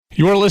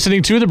You are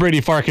listening to the Brady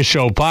Farkas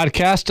Show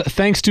podcast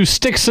thanks to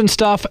Sticks and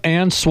Stuff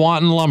and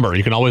Swanton Lumber.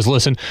 You can always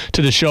listen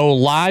to the show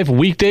live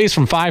weekdays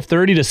from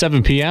 5:30 to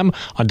 7 p.m.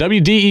 on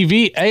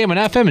WDEV, AM and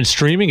FM, and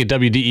streaming at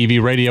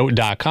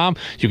WDEVradio.com.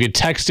 You can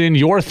text in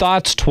your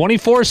thoughts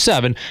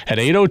 24/7 at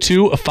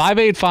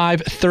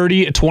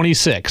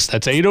 802-585-3026.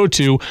 That's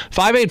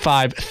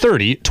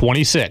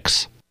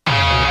 802-585-3026.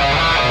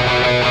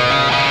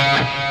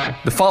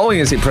 The following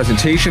is a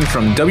presentation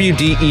from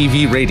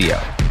WDEV Radio.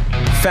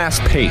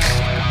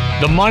 Fast-paced.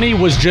 The money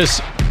was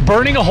just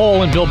burning a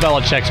hole in Bill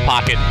Belichick's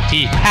pocket.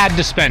 He had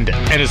to spend it,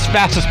 and as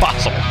fast as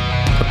possible.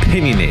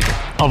 Opinionated.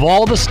 Of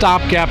all the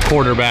stopgap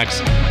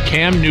quarterbacks,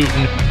 Cam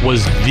Newton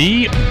was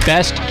the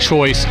best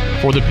choice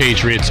for the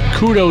Patriots.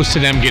 Kudos to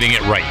them getting it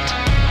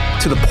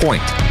right. To the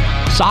point.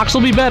 Sox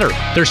will be better.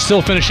 They're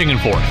still finishing in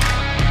fourth.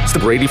 It's the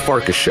Brady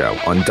Farkas Show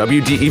on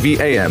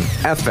WDEV AM,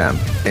 FM,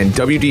 and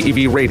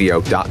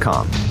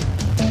WDEVradio.com.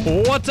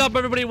 What's up,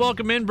 everybody?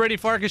 Welcome in. Brady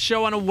Farkas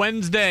Show on a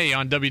Wednesday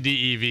on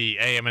WDEV,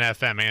 AM and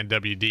FM, and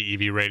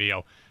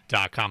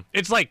WDEVradio.com.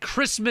 It's like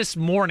Christmas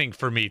morning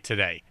for me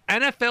today.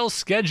 NFL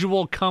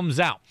schedule comes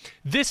out.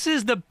 This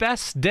is the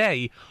best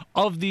day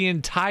of the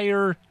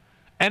entire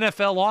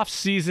NFL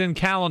offseason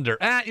calendar.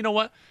 You know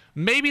what?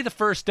 Maybe the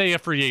first day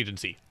of free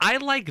agency. I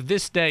like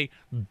this day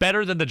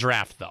better than the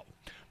draft, though.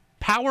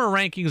 Power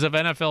rankings of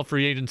NFL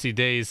free agency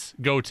days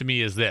go to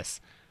me as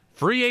this.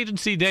 Free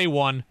agency day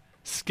 1,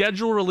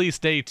 schedule release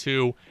day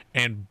 2,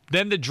 and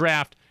then the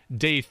draft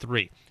day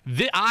 3.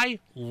 I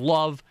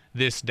love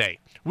this day.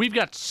 We've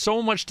got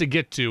so much to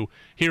get to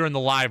here in the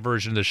live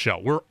version of the show.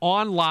 We're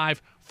on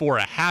live for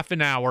a half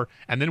an hour,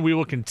 and then we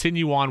will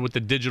continue on with the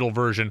digital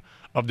version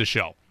of the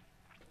show.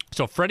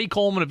 So Freddie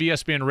Coleman of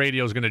ESPN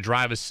Radio is going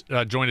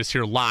to join us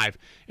here live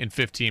in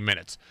 15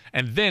 minutes.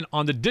 And then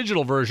on the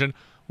digital version,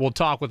 we'll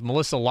talk with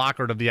Melissa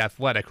Lockard of The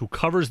Athletic, who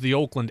covers the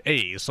Oakland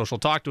A's. So she'll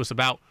talk to us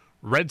about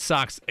Red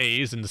Sox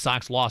A's, and the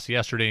Sox lost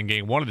yesterday in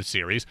game 1 of the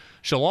series.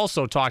 She'll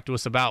also talk to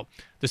us about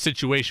the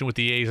situation with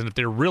the A's and if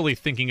they're really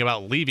thinking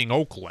about leaving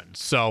Oakland.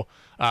 So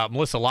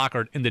Melissa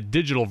Lockard in the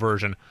digital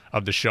version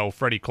of the show,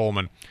 Freddie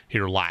Coleman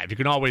here live. You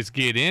can always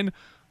get in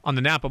on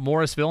the Napa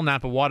Morrisville,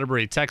 Napa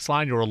Waterbury text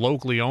line, your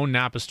locally owned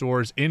Napa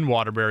stores in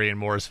Waterbury and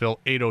Morrisville,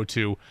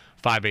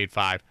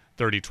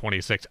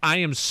 802-585-3026. I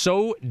am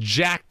so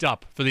jacked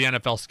up for the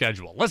NFL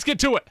schedule. Let's get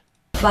to it.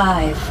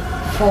 5,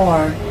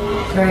 4,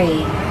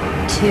 3,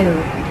 2,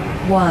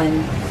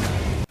 1.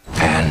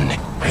 And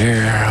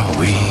here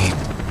we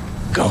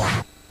go.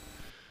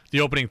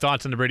 The opening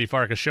thoughts on the Brady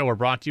Farkas Show are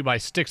brought to you by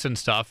Sticks and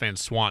Stuff and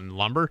Swanton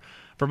Lumber,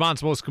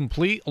 Vermont's most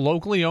complete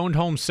locally owned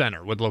home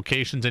center with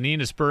locations in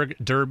Enosburg,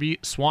 Derby,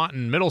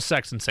 Swanton,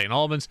 Middlesex, and St.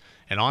 Albans,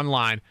 and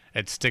online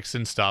at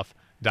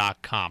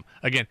sticksandstuff.com.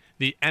 Again,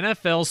 the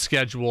NFL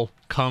schedule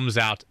comes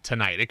out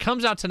tonight. It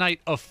comes out tonight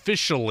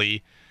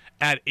officially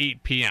at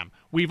 8 p.m.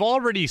 We've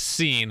already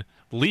seen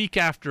leak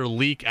after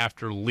leak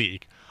after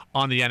leak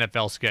on the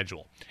NFL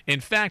schedule. In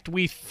fact,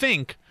 we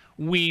think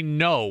we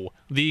know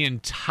the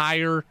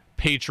entire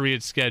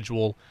Patriots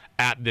schedule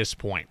at this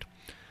point.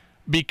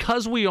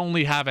 Because we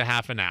only have a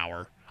half an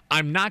hour,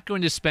 I'm not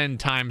going to spend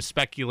time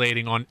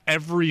speculating on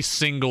every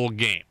single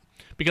game.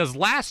 Because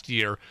last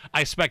year,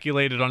 I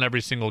speculated on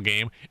every single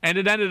game, and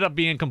it ended up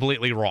being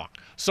completely wrong.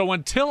 So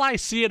until I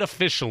see it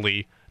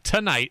officially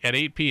tonight at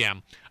 8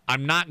 p.m.,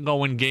 I'm not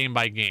going game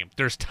by game.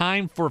 There's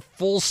time for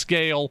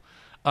full-scale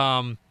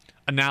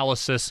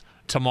analysis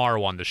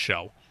tomorrow on the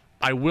show.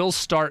 I will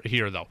start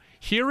here, though.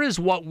 Here is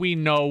what we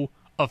know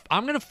of.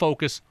 I'm going to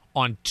focus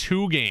on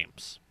 2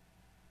 games.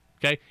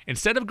 Okay?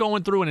 Instead of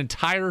going through an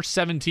entire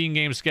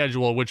 17-game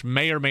schedule, which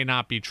may or may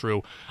not be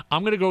true,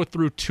 I'm going to go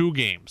through 2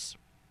 games.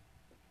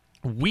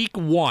 Week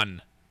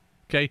 1,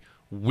 okay?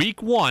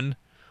 Week 1,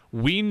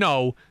 we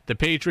know the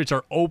Patriots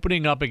are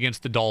opening up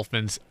against the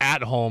Dolphins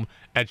at home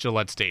at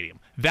Gillette Stadium.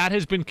 That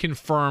has been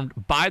confirmed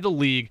by the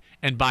league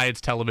and by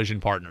its television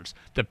partners.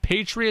 The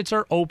Patriots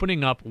are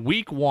opening up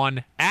Week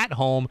 1 at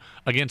home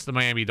against the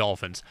Miami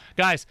Dolphins.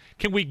 Guys,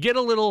 can we get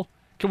a little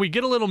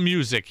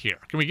music here?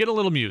 Can we get a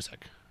little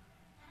music?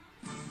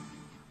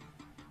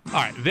 All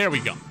right, there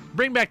we go.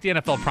 Bring back the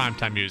NFL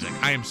primetime music.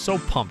 I am so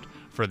pumped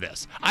for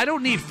this. I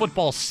don't need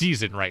football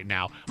season right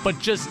now, but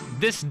just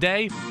this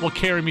day will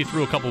carry me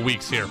through a couple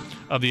weeks here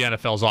of the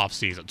NFL's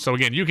offseason. So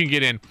again, you can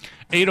get in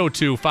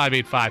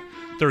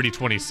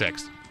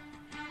 802-585-3026.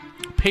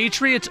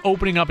 Patriots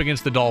opening up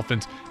against the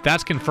Dolphins.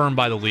 That's confirmed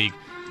by the league.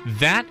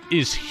 That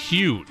is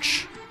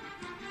huge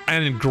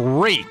and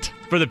great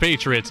for the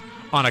Patriots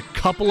on a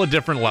couple of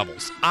different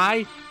levels.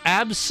 I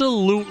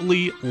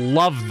absolutely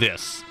love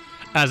this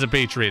as a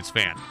Patriots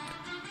fan.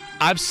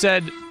 I've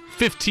said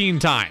 15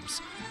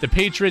 times, the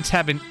Patriots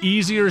have an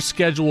easier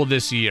schedule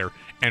this year,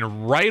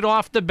 and right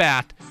off the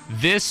bat,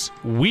 this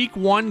Week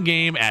 1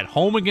 game at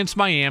home against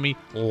Miami,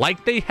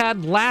 like they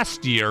had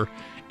last year,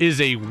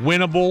 is a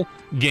winnable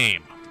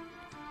game.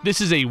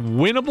 This is a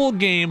winnable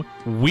game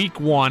Week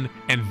 1,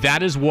 and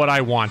that is what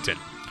I wanted.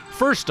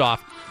 First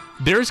off,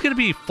 there's going to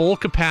be full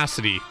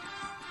capacity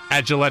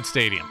at Gillette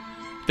Stadium.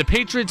 The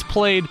Patriots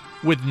played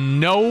with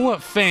no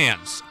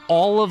fans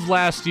all of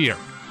last year.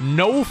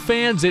 No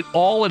fans at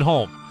all at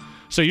home.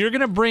 So you're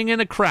going to bring in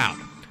a crowd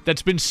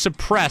that's been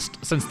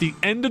suppressed since the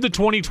end of the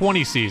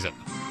 2020 season.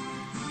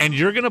 And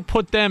you're going to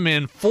put them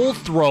in full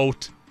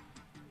throat,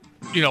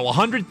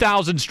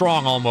 100,000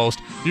 strong almost.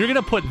 You're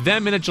going to put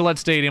them in at Gillette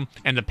Stadium,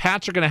 and the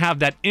Pats are going to have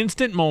that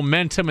instant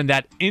momentum and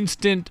that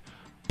instant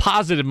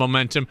positive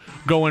momentum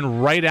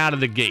going right out of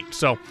the gate.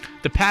 So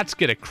the Pats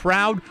get a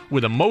crowd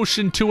with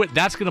emotion to it.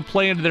 That's going to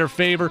play into their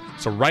favor.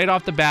 So right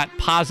off the bat,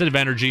 positive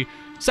energy.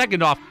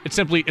 Second off, it's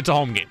a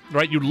home game,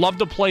 right? You'd love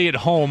to play at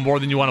home more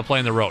than you want to play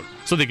on the road.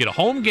 So they get a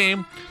home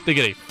game. They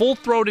get a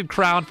full-throated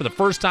crowd for the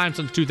first time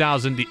since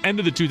the end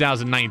of the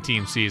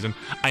 2019 season.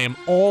 I am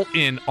all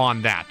in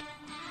on that.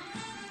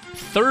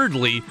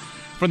 Thirdly,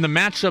 from the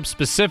matchup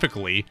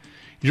specifically,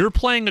 you're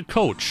playing a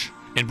coach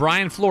in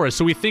Brian Flores,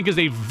 who we think is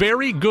a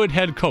very good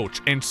head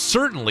coach and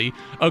certainly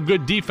a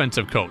good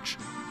defensive coach.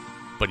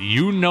 But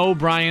you know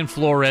Brian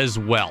Flores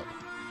well.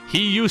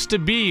 He used to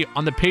be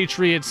on the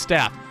Patriots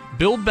staff.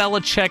 Bill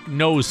Belichick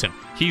knows him.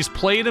 He's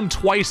played him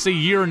twice a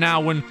year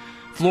now when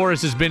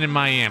Flores has been in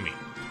Miami.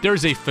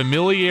 There's a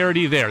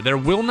familiarity there. There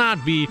will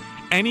not be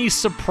any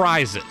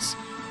surprises.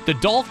 The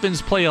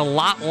Dolphins play a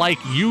lot like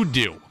you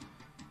do.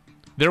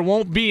 There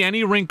won't be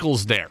any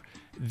wrinkles there.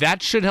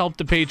 That should help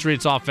the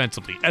Patriots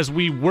offensively. As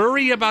we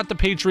worry about the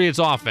Patriots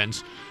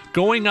offense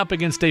going up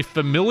against a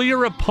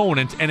familiar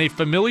opponent and a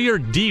familiar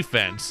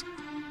defense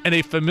and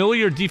a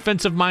familiar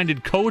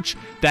defensive-minded coach,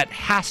 that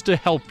has to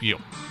help you.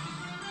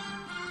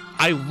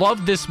 I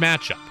love this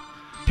matchup.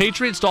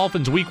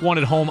 Patriots-Dolphins week 1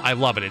 at home, I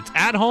love it. It's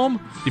at home,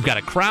 you've got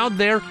a crowd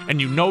there,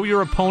 and you know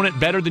your opponent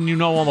better than you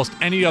know almost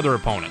any other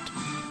opponent.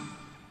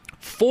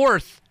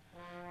 Fourth,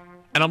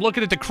 and I'm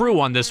looking at the crew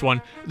on this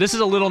one, this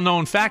is a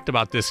little-known fact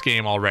about this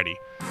game already.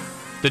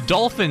 The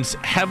Dolphins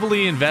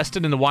heavily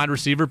invested in the wide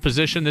receiver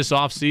position this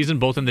offseason,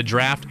 both in the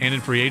draft and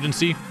in free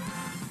agency.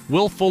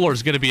 Will Fuller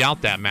is going to be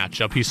out that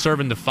matchup. He's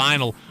serving the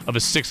final of a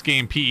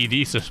 6-game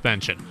PED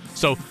suspension.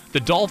 So the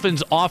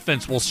Dolphins'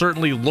 offense will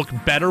certainly look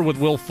better with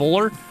Will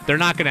Fuller. They're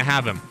not going to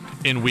have him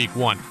in week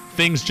 1.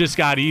 Things just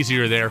got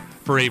easier there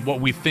for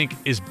what we think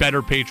is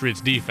better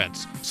Patriots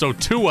defense. So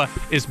Tua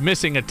is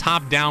missing a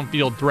top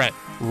downfield threat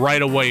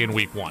right away in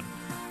week 1.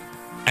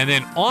 And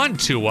then on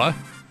Tua,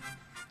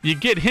 you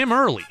get him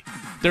early.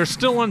 There's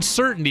still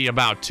uncertainty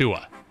about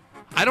Tua.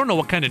 I don't know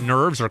what kind of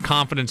nerves or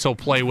confidence he'll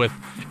play with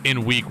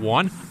in week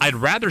 1. I'd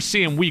rather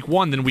see him week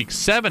 1 than week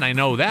 7, I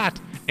know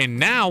that. And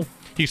now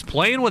he's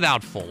playing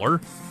without Fuller.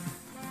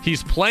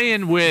 He's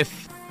playing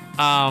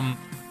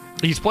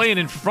he's playing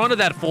in front of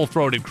that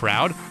full-throated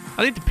crowd.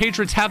 I think the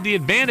Patriots have the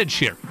advantage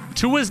here.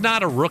 Tua's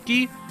not a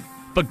rookie,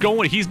 but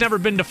he's never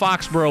been to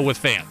Foxborough with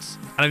fans.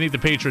 And I think the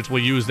Patriots will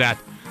use that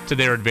to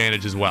their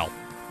advantage as well.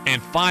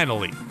 And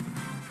finally,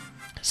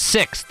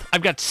 sixth,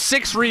 I've got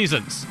 6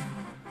 reasons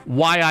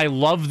why I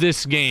love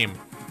this game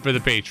for the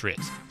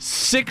Patriots.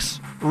 6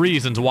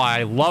 reasons why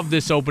I love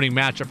this opening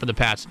matchup for the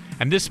Pats,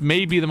 and this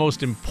may be the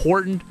most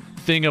important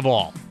thing of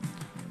all.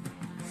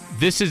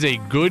 This is a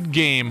good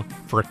game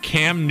for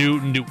Cam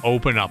Newton to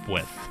open up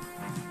with.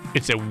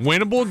 It's a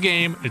winnable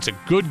game. It's a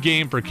good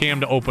game for Cam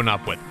to open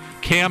up with.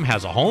 Cam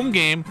has a home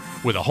game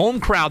with a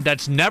home crowd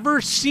that's never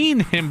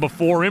seen him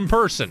before in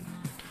person.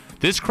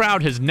 This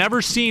crowd has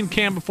never seen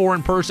Cam before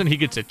in person. He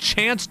gets a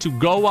chance to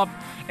go up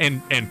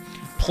and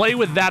play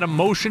with that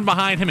emotion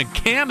behind him, and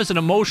Cam is an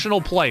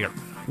emotional player.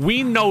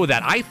 We know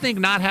that. I think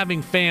not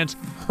having fans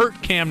hurt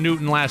Cam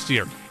Newton last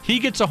year. He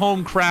gets a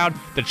home crowd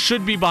that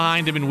should be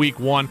behind him in week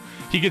 1.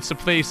 He gets to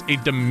face a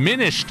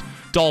diminished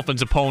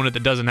Dolphins opponent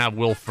that doesn't have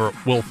Will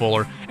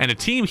Fuller, and a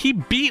team he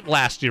beat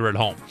last year at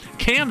home.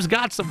 Cam's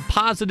got some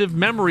positive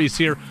memories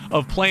here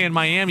of playing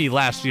Miami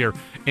last year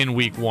in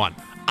week 1.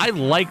 I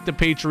like the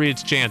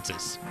Patriots'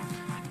 chances.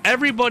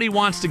 Everybody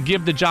wants to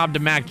give the job to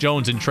Mac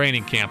Jones in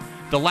training camp.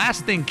 The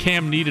last thing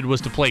Cam needed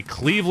was to play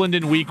Cleveland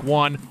in week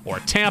 1, or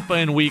Tampa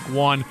in week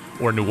 1,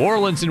 or New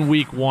Orleans in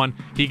week 1.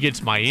 He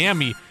gets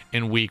Miami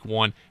in week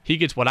 1. He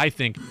gets what I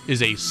think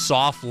is a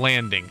soft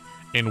landing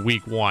in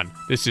week 1.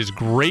 This is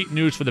great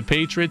news for the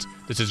Patriots.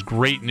 This is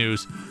great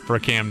news for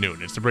Cam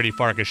Newton. It's the Brady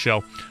Farkas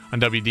Show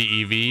on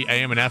WDEV,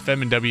 AM and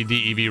FM, and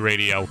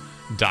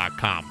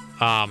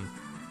WDEVradio.com.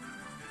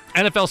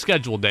 NFL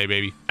schedule day,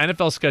 baby.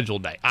 NFL schedule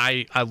day.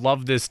 I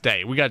love this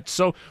day.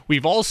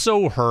 We've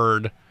also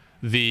heard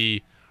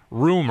the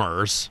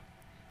rumors,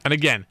 and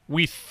again,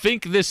 we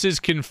think this is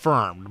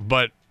confirmed,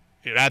 but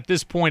at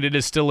this point it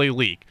is still a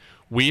leak.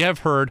 We have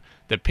heard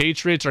the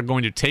Patriots are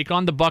going to take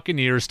on the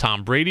Buccaneers,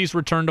 Tom Brady's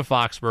return to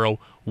Foxborough,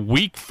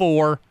 week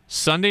 4,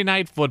 Sunday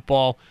Night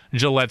Football,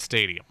 Gillette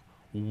Stadium.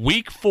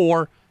 Week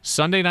 4,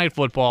 Sunday Night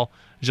Football,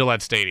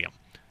 Gillette Stadium.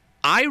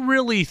 I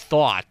really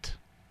thought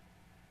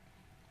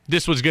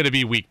this was going to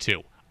be week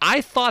 2.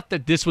 I thought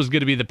that this was going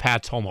to be the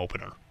Pats' home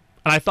opener,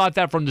 and I thought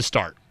that from the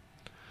start.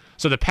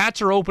 So the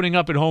Pats are opening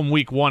up at home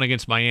week 1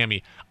 against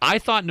Miami. I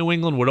thought New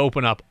England would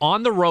open up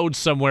on the road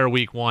somewhere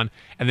week 1,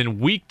 and then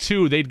week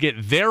 2 they'd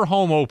get their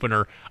home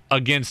opener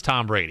against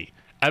Tom Brady.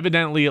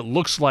 Evidently, it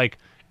looks like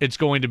it's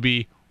going to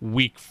be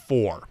week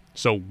 4.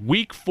 So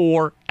week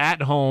 4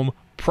 at home,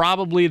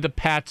 probably the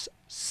Pats'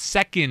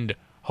 second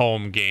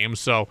home game.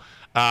 So,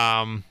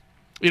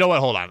 you know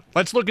what? Hold on.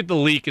 Let's look at the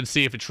leak and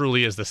see if it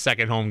truly is the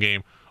second home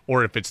game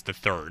or if it's the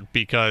third.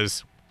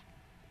 Because,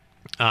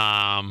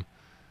 all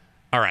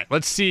right,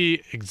 let's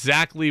see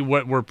exactly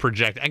what we're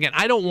projecting. Again,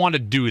 I don't want to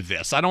do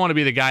this. I don't want to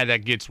be the guy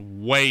that gets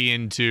way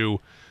into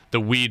the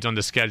weeds on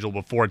the schedule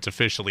before it's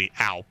officially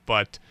out.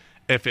 But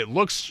if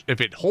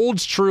it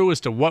holds true as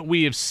to what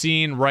we have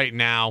seen right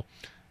now,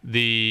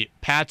 the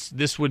Pats,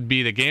 this would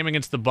be the game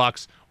against the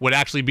Bucs, would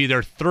actually be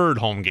their third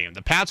home game.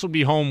 The Pats would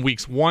be home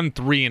weeks 1,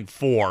 3, and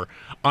 4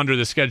 under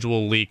the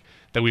schedule leak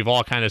that we've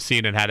all kind of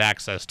seen and had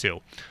access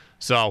to.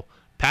 So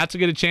Pats will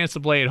get a chance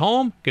to play at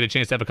home, get a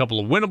chance to have a couple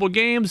of winnable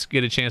games,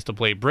 get a chance to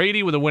play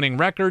Brady with a winning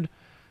record.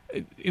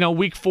 You know,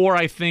 week 4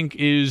 I think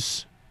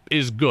is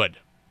good.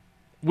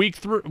 Week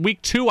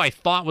 2 I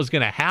thought was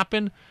going to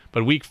happen,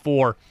 but week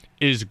 4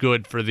 is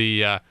good for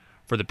the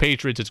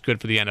Patriots. It's good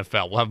for the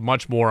NFL. We'll have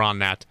much more on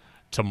that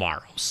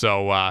tomorrow.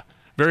 So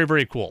very,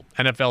 very cool.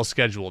 NFL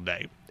schedule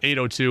day.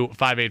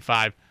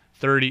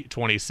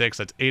 802-585-3026.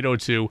 That's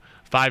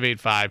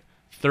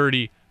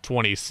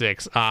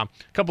 802-585-3026. A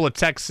couple of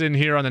texts in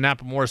here on the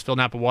Napa Morrisville,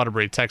 Napa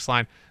Waterbury text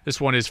line.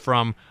 This one is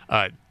from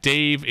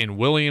Dave in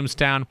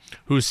Williamstown,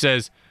 who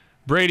says,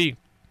 Brady,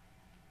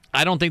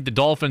 I don't think the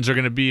Dolphins are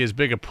going to be as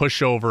big a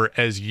pushover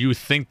as you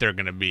think they're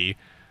going to be.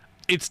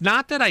 It's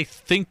not that I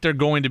think they're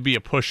going to be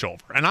a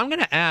pushover. And I'm going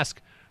to ask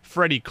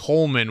Freddie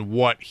Coleman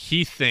what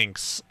he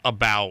thinks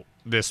about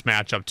this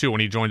matchup, too, when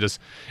he joins us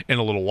in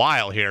a little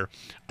while here.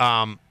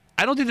 I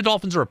don't think the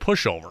Dolphins are a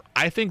pushover.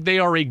 I think they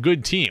are a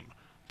good team.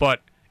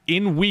 But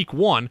in week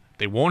 1,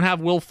 they won't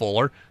have Will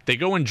Fuller. They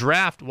go and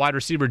draft wide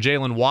receiver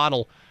Jalen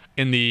Waddle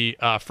in the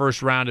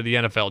first round of the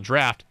NFL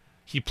draft.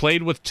 He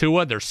played with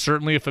Tua. There's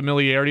certainly a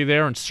familiarity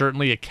there and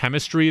certainly a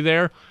chemistry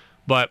there.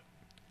 But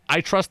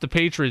I trust the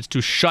Patriots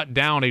to shut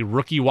down a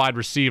rookie wide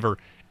receiver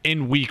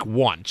in week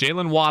 1.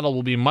 Jalen Waddle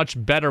will be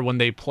much better when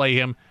they play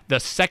him the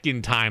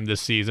second time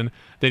this season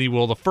than he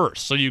will the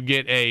first. So you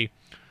get a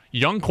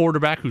young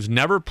quarterback who's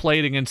never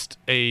played in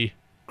a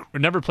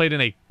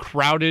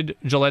crowded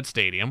Gillette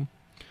Stadium.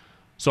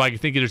 So I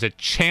think there's a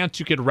chance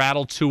you could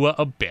rattle Tua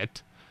a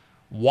bit.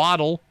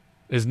 Waddle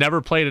has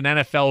never played an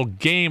NFL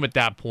game at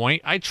that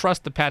point. I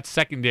trust the Pats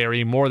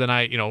secondary more than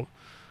I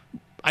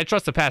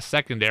trust the Pats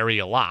secondary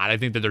a lot. I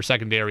think that their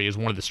secondary is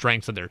one of the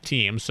strengths of their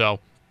team. So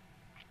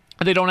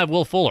they don't have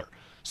Will Fuller.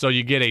 So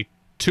you get a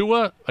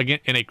Tua again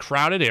in a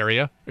crowded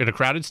area, in a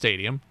crowded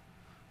stadium,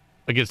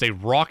 against a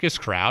raucous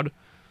crowd.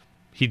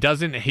 He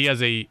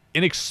has a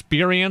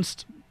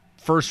inexperienced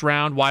first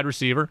round wide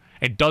receiver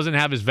and doesn't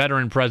have his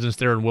veteran presence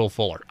there in Will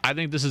Fuller. I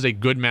think this is a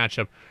good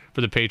matchup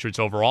for the Patriots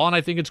overall, and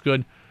I think it's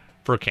good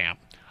for camp.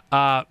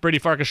 Brady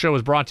Farkas Show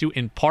is brought to you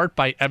in part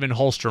by Evan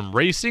Holstrom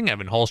Racing.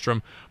 Evan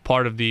Holstrom,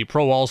 part of the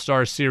Pro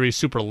All-Star Series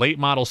Super Late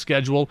Model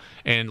schedule,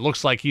 and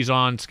looks like he's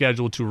on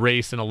schedule to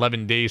race in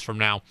 11 days from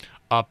now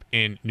up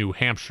in New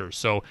Hampshire.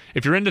 So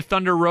if you're into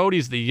Thunder Road,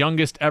 he's the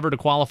youngest ever to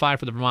qualify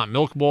for the Vermont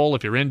Milk Bowl.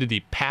 If you're into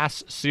the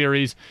Pass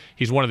Series,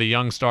 he's one of the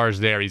young stars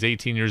there. He's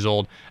 18 years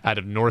old out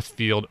of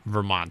Northfield,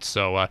 Vermont.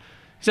 So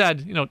he's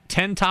had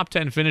 10 top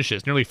 10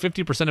 finishes. Nearly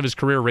 50% of his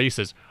career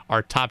races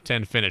are top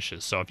 10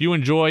 finishes. So if you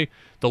enjoy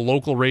the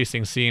local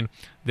racing scene,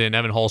 then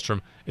Evan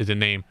Holstrom is a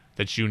name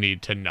that you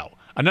need to know.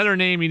 Another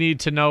name you need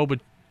to know,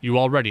 but you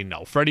already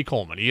know, Freddie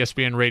Coleman,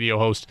 ESPN Radio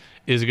host,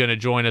 is going to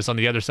join us on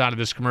the other side of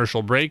this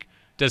commercial break.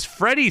 Does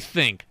Freddie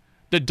think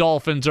the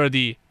Dolphins are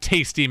the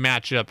tasty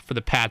matchup for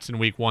the Pats in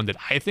week 1 that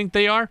I think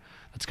they are?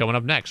 That's coming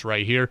up next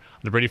right here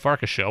on the Brady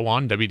Farkas Show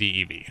on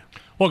WDEV.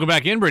 Welcome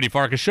back in, Brady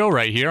Farkas Show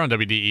right here on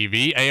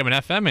WDEV, AM and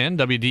FM, and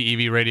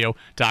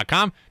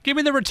WDEVradio.com. Give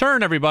me the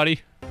return,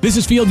 everybody. This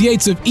is Field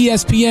Yates of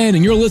ESPN,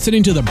 and you're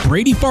listening to the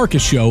Brady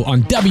Farkas Show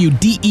on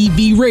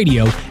WDEV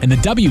Radio and the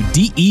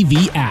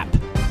WDEV app.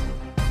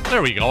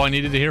 There we go. I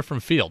needed to hear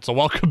from Field. So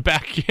welcome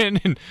back in.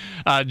 And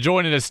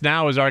joining us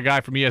now is our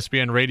guy from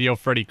ESPN Radio,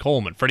 Freddie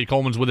Coleman. Freddie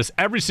Coleman's with us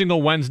every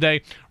single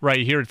Wednesday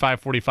right here at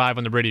 5:45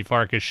 on the Brady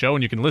Farkas Show.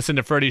 And you can listen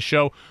to Freddie's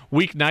show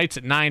weeknights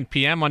at 9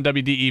 p.m. on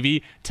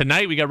WDEV.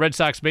 Tonight we got Red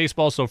Sox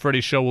baseball, so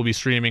Freddie's show will be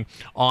streaming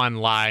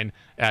online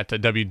at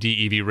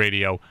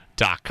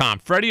WDEVradio.com.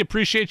 Freddie,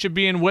 appreciate you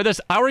being with us.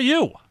 How are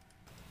you?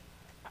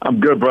 I'm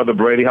good, Brother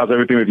Brady. How's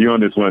everything with you on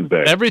this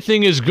Wednesday?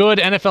 Everything is good.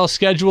 NFL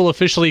schedule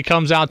officially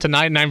comes out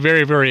tonight, and I'm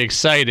very, very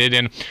excited.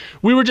 And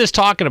we were just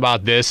talking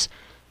about this.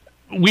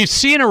 We've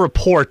seen a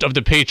report of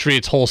the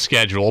Patriots' whole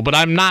schedule, but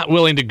I'm not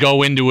willing to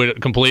go into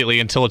it completely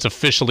until it's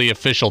officially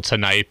official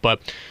tonight.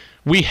 But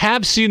we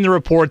have seen the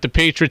report the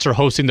Patriots are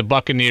hosting the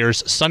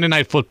Buccaneers Sunday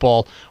Night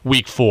Football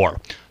Week 4.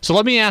 So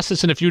let me ask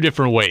this in a few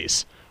different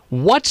ways.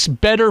 What's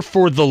better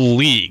for the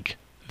league?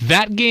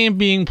 That game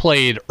being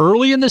played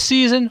early in the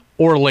season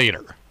or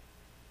later?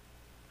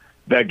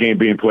 That game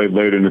being played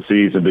later in the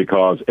season,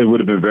 because it would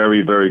have been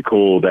very, very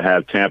cool to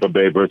have Tampa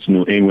Bay versus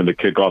New England to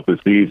kick off the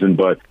season.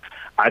 But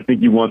I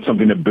think you want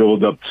something to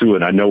build up to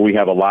it. I know we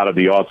have a lot of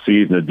the off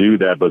season to do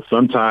that, but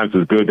sometimes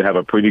it's good to have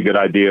a pretty good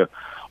idea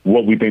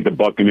what we think the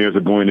Buccaneers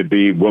are going to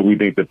be, what we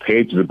think the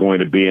Patriots are going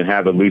to be, and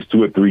have at least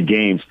 2 or 3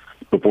 games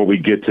before we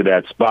get to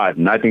that spot.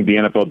 And I think the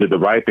NFL did the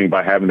right thing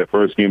by having the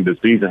first game of the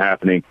season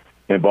happening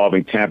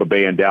involving Tampa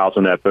Bay and Dallas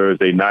on that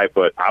Thursday night.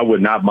 But I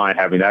would not mind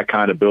having that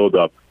kind of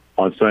build-up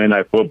on Sunday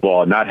Night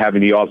Football, not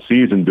having the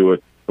off-season do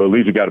it. But at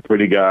least we got a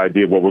pretty good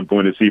idea of what we're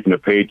going to see from the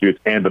Patriots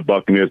and the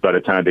Buccaneers by the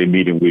time they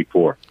meet in Week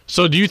 4.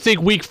 So do you think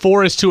Week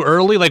 4 is too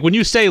early? Like, when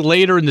you say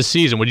later in the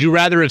season, would you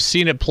rather have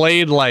seen it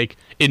played, like,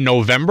 in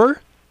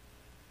November?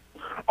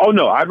 Oh,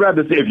 no. I'd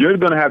rather see, if you're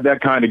going to have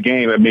that kind of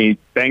game, I mean,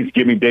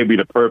 Thanksgiving Day would be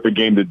the perfect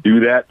game to do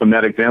that from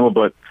that example.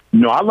 But,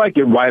 no, I like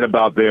it right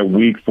about there,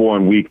 Week 4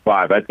 and Week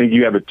 5. I think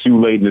you have it too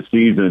late in the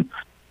season,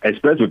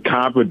 especially with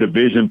conference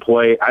division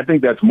play. I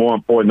think that's more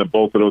important than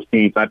both of those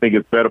teams. I think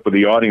it's better for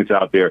the audience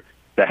out there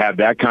to have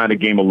that kind of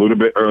game a little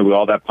bit early,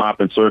 all that pomp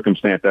and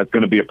circumstance. That's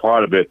going to be a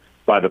part of it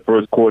by the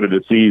first quarter of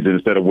the season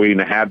instead of waiting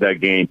to have that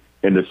game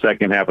in the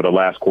second half of the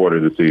last quarter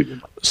of the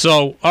season.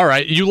 So, all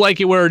right, you like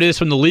it where it is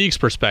from the league's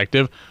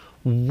perspective.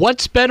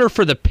 What's better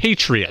for the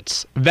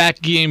Patriots, that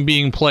game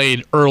being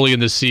played early in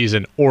the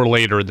season or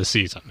later in the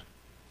season?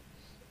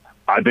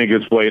 I think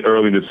it's played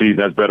early in the season.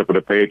 That's better for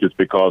the Patriots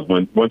because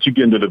once you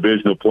get into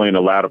divisional play in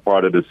the latter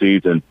part of the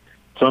season,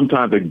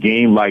 sometimes a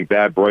game like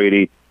that,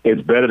 Brady,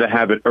 it's better to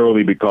have it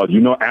early because,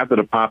 after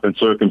the pomp and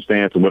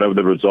circumstance and whatever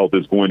the result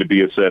is going to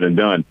be is said and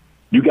done,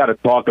 you got to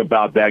talk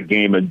about that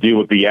game and deal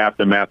with the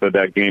aftermath of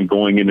that game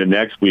going into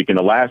next week. And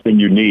the last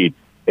thing you need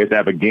is to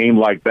have a game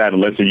like that,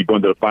 unless you go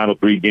into the final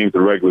 3 games of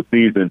the regular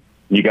season.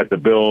 You got the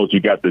Bills, you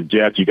got the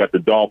Jets, you got the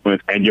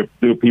Dolphins, and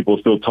people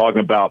still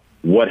talking about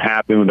what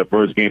happened in the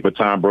first game for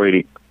Tom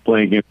Brady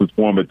playing against his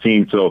former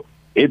team. So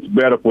it's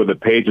better for the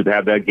Patriots to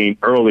have that game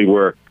early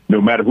where no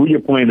matter who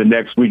you're playing the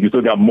next week, you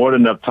still got more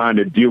than enough time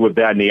to deal with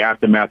that in the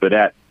aftermath of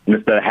that, and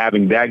instead of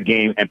having that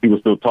game and people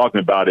still talking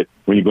about it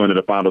when you go into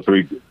the final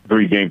three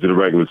games of the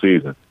regular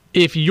season.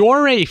 If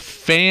you're a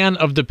fan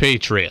of the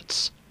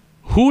Patriots,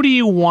 who do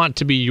you want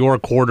to be your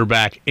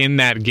quarterback in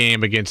that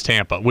game against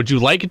Tampa? Would you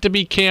like it to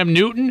be Cam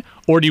Newton,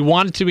 or do you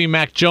want it to be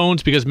Mac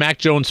Jones because Mac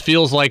Jones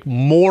feels like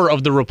more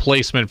of the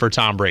replacement for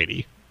Tom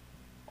Brady?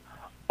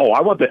 Oh,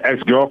 I want the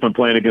ex-girlfriend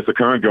playing against the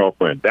current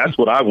girlfriend. That's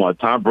what I want.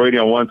 Tom Brady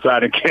on one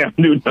side and Cam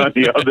Newton on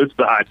the other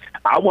side.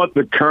 I want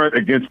the current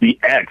against the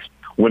ex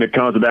when it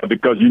comes to that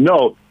because,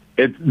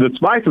 the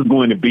spice is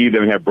going to be that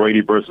we have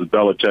Brady versus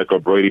Belichick or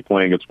Brady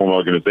playing his former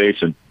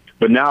organization.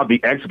 But now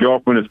the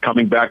ex-girlfriend is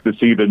coming back to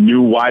see the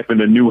new wife in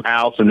the new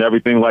house and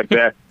everything like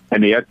that.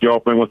 And the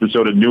ex-girlfriend wants to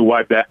show the new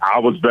wife that I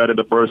was better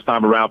the first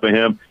time around for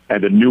him.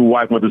 And the new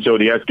wife wants to show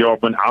the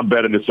ex-girlfriend I'm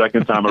better the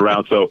second time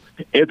around. So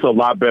it's a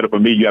lot better for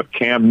me. You have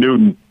Cam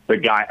Newton, the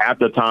guy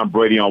after Tom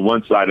Brady on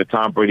one side, and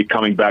Tom Brady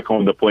coming back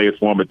home to play his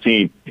former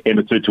team in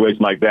a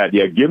situation like that.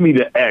 Yeah, give me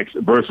the ex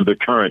versus the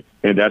current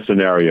in that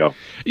scenario.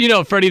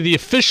 Freddie, the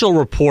official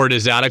report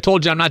is out. I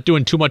told you I'm not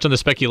doing too much on the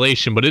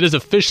speculation, but it is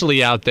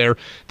officially out there.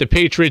 The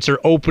Patriots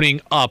are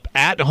opening up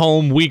at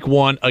home Week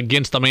 1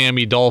 against the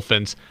Miami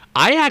Dolphins.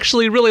 I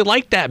actually really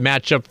like that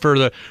matchup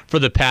for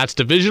the Pats.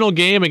 Divisional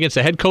game against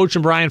a head coach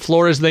and Brian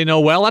Flores they know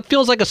well. That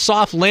feels like a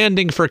soft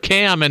landing for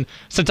Cam, and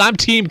since I'm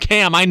Team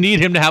Cam, I need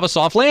him to have a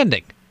soft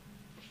landing.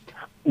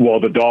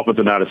 Well, the Dolphins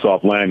are not a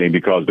soft landing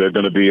because they're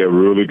going to be a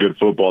really good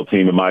football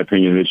team, in my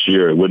opinion, this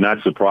year. It would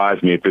not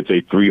surprise me if it's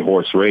a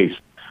 3-horse race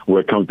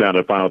where it comes down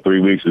to the final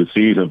 3 weeks of the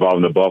season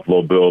involving the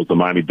Buffalo Bills, the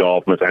Miami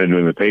Dolphins, and the New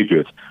England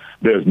Patriots.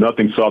 There's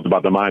nothing soft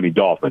about the Miami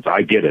Dolphins.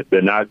 I get it.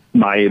 They're not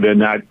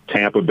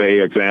Tampa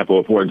Bay,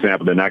 for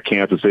example. They're not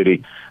Kansas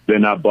City. They're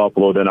not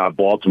Buffalo. They're not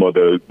Baltimore.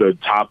 They're the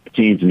top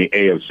teams in the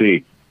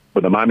AFC.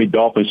 But the Miami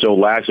Dolphins showed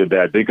last year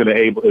that they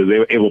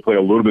were able to play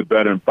a little bit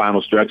better in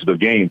final stretches of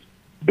games.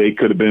 They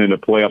could have been in the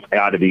playoff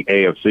out of the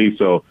AFC.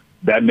 So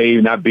that may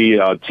not be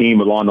a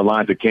team along the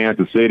lines of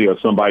Kansas City or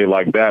somebody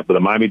like that. But the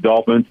Miami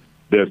Dolphins,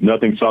 there's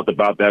nothing soft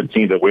about that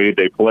team, the way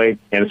they play,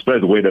 and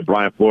especially the way that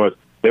Brian Flores,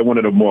 they're one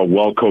of the more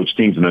well-coached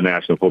teams in the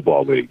National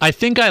Football League. I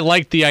think I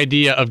like the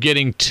idea of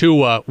getting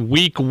Tua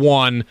Week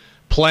 1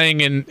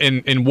 playing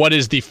in what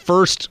is the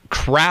first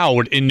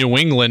crowd in New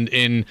England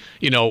in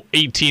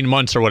 18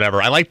 months or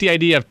whatever. I like the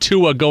idea of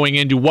Tua going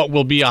into what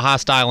will be a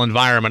hostile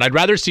environment. I'd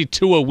rather see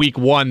Tua Week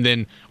 1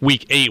 than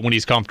Week 8 when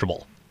he's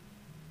comfortable.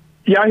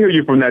 Yeah, I hear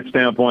you from that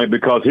standpoint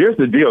because here's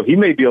the deal. He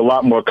may be a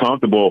lot more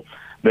comfortable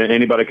than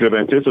anybody could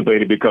have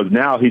anticipated because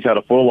now he's had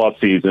a full off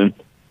season.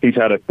 He's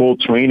had a full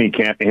training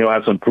camp, and he'll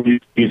have some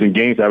preseason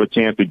games to have a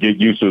chance to get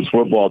used to his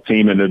football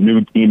team and the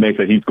new teammates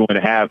that he's going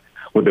to have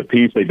with the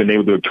piece they've been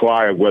able to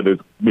acquire, whether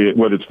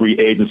it's free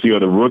agency or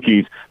the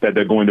rookies that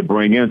they're going to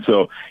bring in.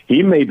 So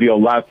he may be a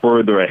lot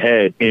further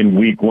ahead in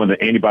Week 1 than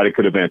anybody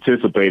could have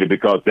anticipated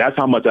because that's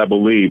how much I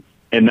believe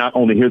in not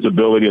only his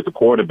ability as a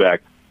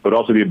quarterback, but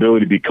also the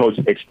ability to be coached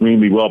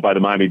extremely well by the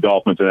Miami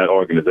Dolphins and that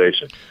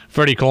organization.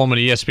 Freddie Coleman,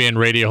 ESPN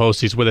Radio host.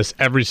 He's with us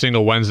every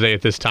single Wednesday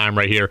at this time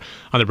right here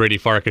on the Brady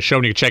Farkas Show.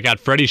 And you can check out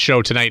Freddie's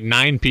show tonight,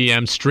 9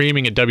 p.m.,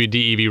 streaming at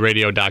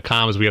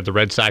WDEVradio.com as we have the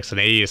Red Sox and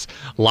A's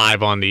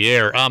live on the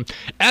air.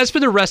 As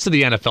for the rest of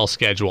the NFL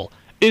schedule,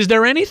 Is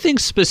there anything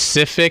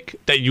specific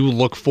that you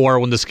look for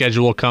when the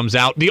schedule comes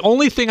out? The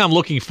only thing I'm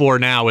looking for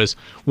now is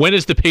when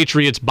is the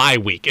Patriots bye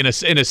week? In a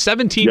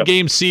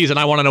 17-game season,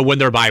 I want to know when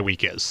their bye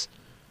week is.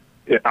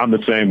 I'm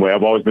the same way.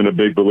 I've always been a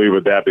big believer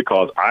of that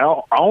because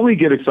I only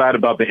get excited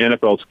about the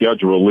NFL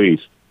schedule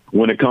release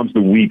when it comes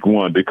to week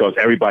one because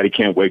everybody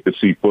can't wait to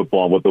see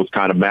football and what those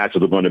kind of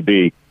matches are going to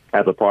be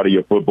as a part of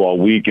your football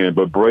weekend.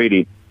 But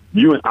Brady,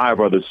 you and I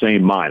are of the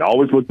same mind. I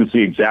always look to see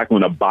exactly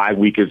when a bye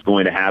week is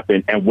going to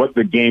happen and what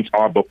the games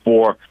are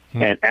before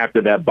and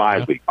after that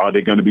bye week. Are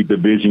they going to be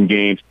division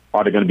games?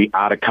 Are they going to be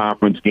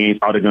out-of-conference games?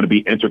 Are they going to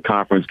be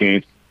interconference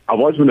games? I've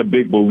always been a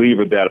big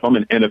believer that if I'm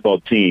an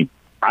NFL team,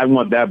 I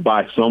want that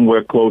bye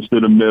somewhere close to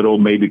the middle,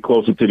 maybe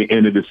closer to the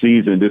end of the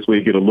season. This way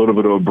you get a little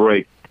bit of a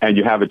break and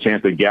you have a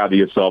chance to gather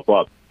yourself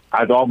up.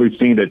 I've always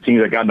seen that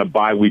teams that got in a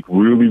bye week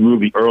really,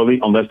 really early,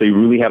 unless they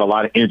really had a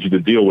lot of injury to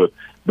deal with,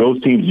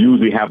 those teams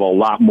usually have a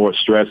lot more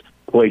stress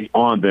placed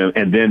on them.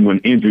 And then when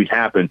injuries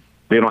happen,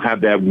 they don't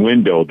have that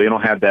window. They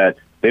don't have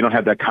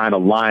that kind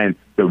of line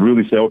to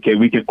really say, okay,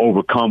 we can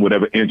overcome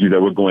whatever injury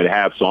that we're going to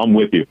have. So I'm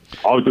with you.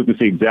 Always look to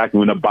see exactly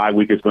when the bye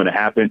week is going to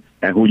happen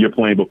and who you're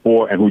playing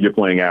before and who you're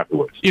playing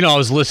afterwards. You know, I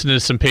was listening to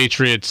some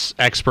Patriots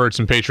experts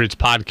and Patriots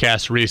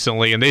podcasts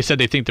recently, and they said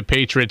they think the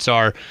Patriots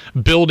are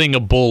building a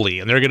bully,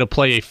 and they're going to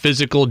play a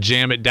physical,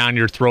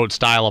 jam-it-down-your-throat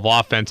style of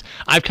offense.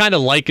 I've kind of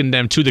likened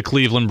them to the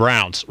Cleveland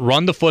Browns.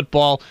 Run the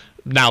football.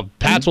 Now,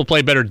 Pats will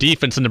play better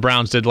defense than the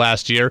Browns did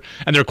last year,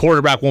 and their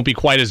quarterback won't be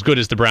quite as good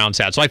as the Browns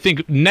had. So I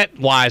think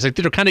net-wise, I think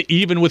they're kind of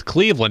even with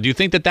Cleveland. Do you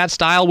think that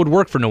style would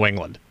work for New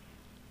England?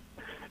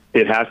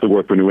 It has to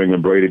work for New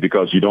England, Brady,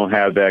 because you don't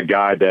have that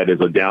guy that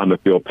is a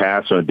down-the-field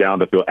passer, a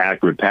down-the-field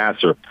accurate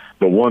passer.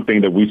 The one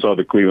thing that we saw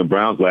the Cleveland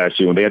Browns last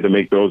year, when they had to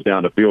make those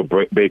down the field,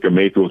 Baker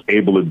Mayfield was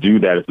able to do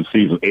that as the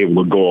season was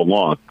able to go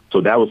along.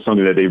 So that was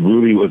something that they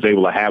really was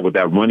able to have with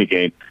that running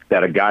game,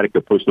 that a guy that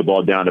could push the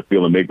ball down the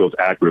field and make those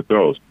accurate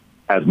throws.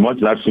 As much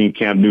as I've seen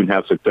Cam Newton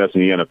have success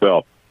in the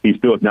NFL, he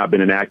still has not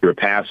been an accurate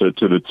passer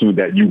to the tune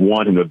that you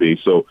want him to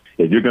be. So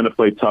if you're going to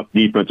play tough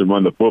defense and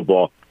run the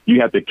football, you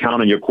have to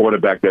count on your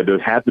quarterback that there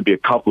has to be a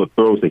couple of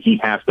throws that he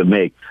has to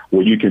make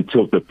where you can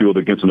tilt the field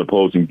against an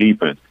opposing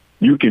defense.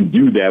 You can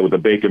do that with a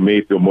Baker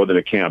Mayfield more than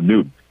a Cam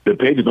Newton. The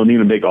Patriots don't need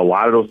to make a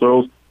lot of those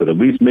throws, but at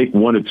least make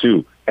one or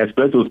two,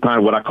 especially those kind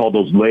of what I call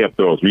those layup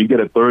throws, where you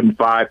get a 3rd and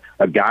 5,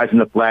 a guy's in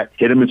the flat,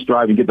 hit him in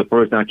stride, and get the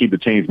first down, keep the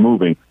chains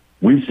moving.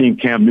 We've seen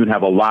Cam Newton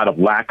have a lot of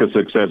lack of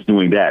success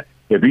doing that.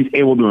 If he's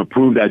able to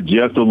improve that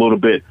just a little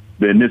bit,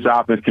 then this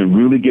offense can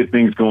really get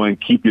things going,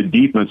 keep your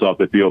defense off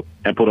the field,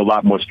 and put a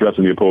lot more stress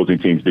on the opposing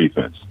team's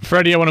defense.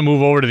 Freddie, I want to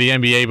move over to the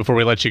NBA before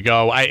we let you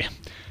go.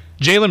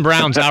 Jaylen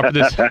Brown's out for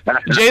this.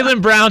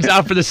 Jaylen Brown's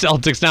out for the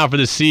Celtics now for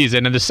the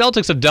season, and the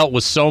Celtics have dealt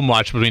with so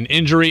much between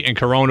injury and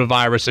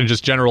coronavirus and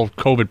just general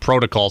COVID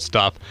protocol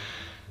stuff.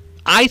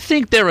 I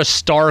think they're a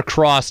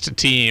star-crossed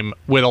team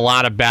with a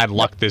lot of bad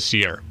luck this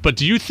year. But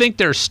do you think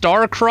they're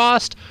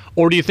star-crossed,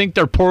 or do you think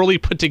they're poorly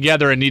put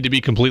together and need to be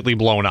completely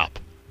blown up?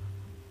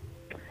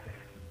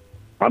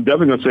 I'm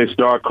definitely going to say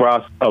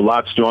star-crossed a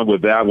lot stronger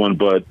with that one,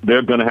 but there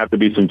are going to have to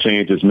be some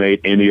changes made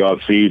in the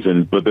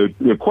offseason. But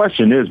the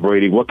question is,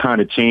 Brady, what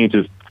kind of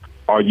changes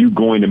are you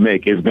going to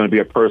make? Is it going to be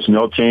a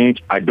personnel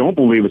change? I don't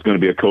believe it's going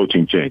to be a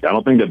coaching change. I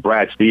don't think that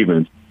Brad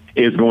Stevens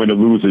is going to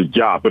lose his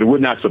job. But it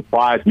would not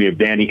surprise me if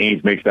Danny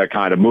Ainge makes that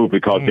kind of move,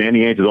 because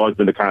Danny Ainge has always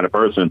been the kind of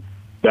person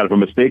that if a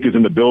mistake is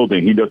in the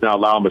building, he does not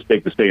allow a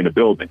mistake to stay in the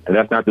building. And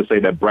that's not to say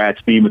that Brad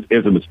Stevens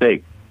is a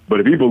mistake. But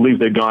if he believes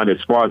they've gone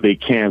as far as they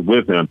can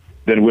with him,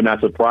 then it would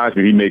not surprise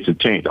me if he makes a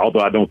change,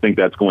 although I don't think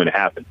that's going to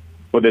happen.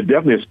 But they're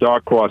definitely a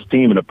star-crossed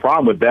team, and the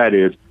problem with that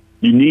is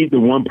you need the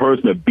one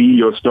person to be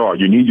your star.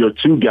 You need your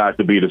two guys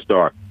to be the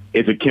star.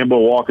 Is it Kemba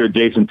Walker,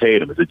 Jason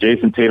Tatum? Is it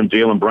Jason Tatum,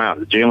 Jaylen Brown?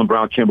 Is it Jaylen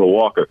Brown, Kemba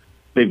Walker?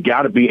 They've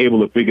got to be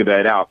able to figure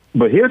that out.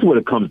 But here's what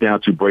it comes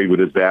down to, Brady, with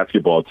this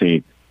basketball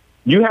team.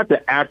 You have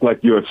to act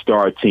like you're a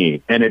star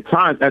team. And at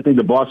times, I think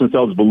the Boston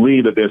Celtics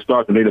believe that they're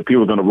stars and that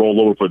people are going to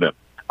roll over for them.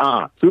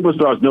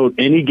 Superstars know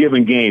any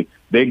given game,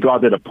 they go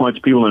out there to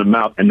punch people in the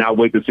mouth and not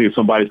wait to see if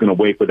somebody's going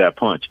to wait for that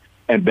punch.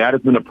 And that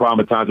has been the problem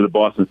at times with the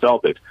Boston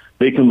Celtics.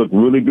 They can look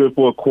really good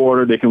for a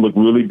quarter. They can look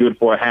really good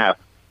for a half.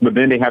 But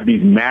then they have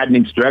these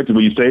maddening stretches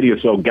where you say to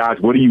yourself,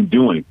 guys, what are you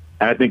doing?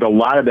 And I think a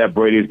lot of that,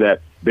 Brady, is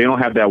that they don't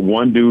have that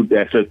one dude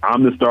that says,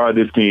 I'm the star of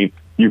this team.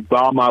 You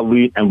follow my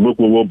lead, and look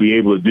what we'll be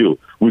able to do.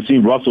 We've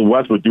seen Russell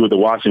Westbrook do with the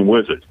Washington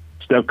Wizards.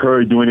 Steph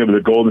Curry doing it with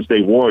the Golden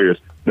State Warriors.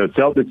 The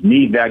Celtics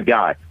need that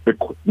guy. The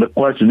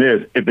question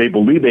is, if they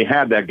believe they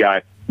have that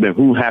guy, then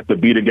who has to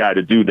be the guy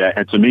to do that?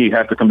 And to me, it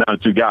has to come down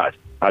to two guys,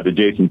 either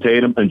Jason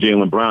Tatum and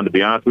Jaylen Brown. To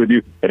be honest with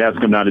you, it has to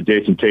come down to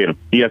Jason Tatum.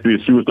 He has to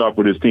be a superstar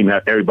for this team and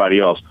have everybody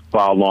else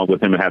follow along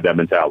with him and have that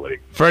mentality.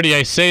 Freddie,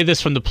 I say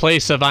this from the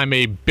place of I'm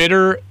a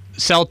bitter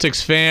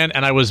Celtics fan,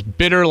 and I was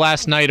bitter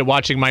last night at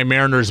watching my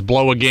Mariners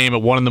blow a game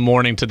at 1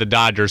 a.m. to the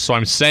Dodgers. So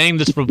I'm saying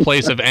this from a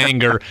place of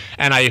anger,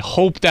 and I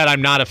hope that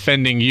I'm not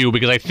offending you,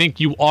 because I think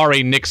you are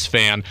a Knicks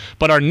fan.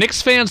 But are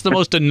Knicks fans the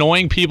most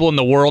annoying people in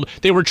the world?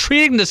 They were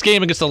treating this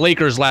game against the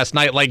Lakers last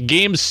night like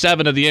Game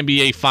 7 of the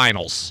NBA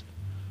Finals.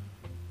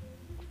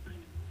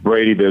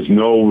 Brady, there's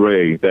no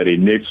way that a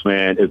Knicks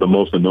fan is the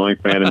most annoying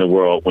fan in the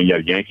world when you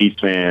have Yankees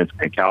fans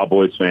and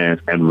Cowboys fans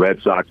and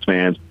Red Sox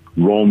fans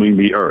roaming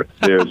the earth.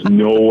 There's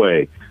no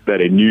way that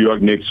a New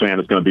York Knicks fan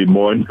is going to be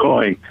more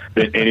annoying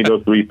than any of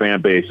those three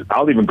fan bases.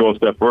 I'll even go a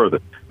step further.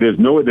 There's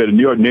no way that a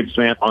New York Knicks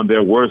fan on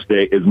their worst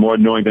day is more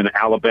annoying than an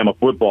Alabama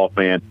football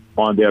fan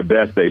on their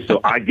best day.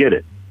 So I get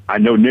it. I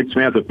know Knicks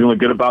fans are feeling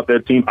good about their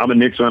team. I'm a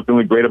Knicks fan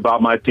feeling great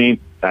about my team.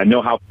 I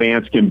know how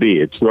fans can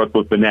be. It starts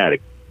with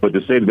fanatic. But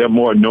to say that they're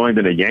more annoying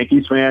than a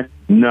Yankees fan,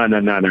 no.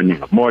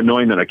 More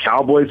annoying than a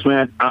Cowboys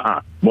fan,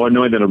 More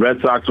annoying than a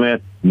Red Sox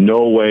fan,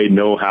 no way,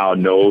 no how,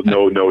 no.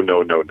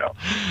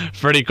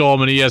 Freddie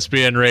Coleman,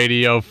 ESPN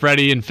Radio.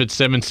 Freddie and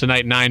Fitzsimmons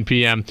tonight, 9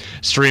 p.m.,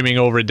 streaming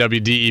over at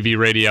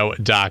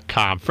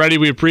WDEVradio.com. Freddie,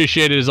 we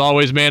appreciate it as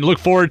always, man. Look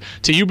forward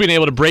to you being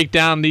able to break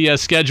down the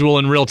schedule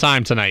in real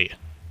time tonight.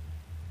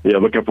 Yeah,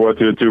 looking forward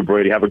to it too,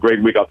 Brady. Have a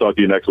great week. I'll talk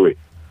to you next week.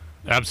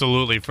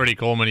 Absolutely. Freddie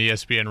Coleman,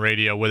 ESPN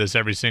Radio, with us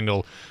every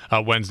single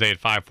Wednesday at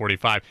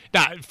 5:45.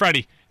 Now,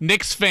 Freddie,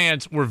 Knicks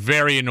fans were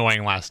very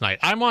annoying last night.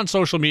 I'm on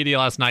social media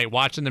last night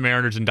watching the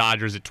Mariners and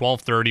Dodgers at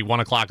 12:30,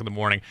 1 o'clock in the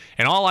morning,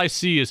 and all I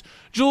see is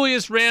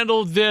Julius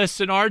Randle this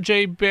and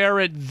R.J.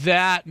 Barrett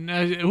that.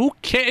 And, who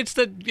cares?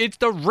 It's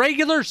the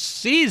regular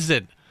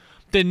season.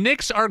 The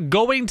Knicks are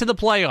going to the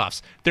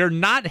playoffs. They're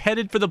not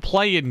headed for the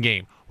play-in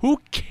game. Who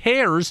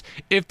cares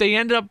if they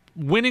end up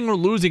winning or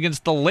losing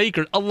against the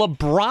Lakers, a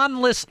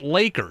LeBron-less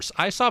Lakers?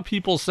 I saw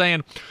people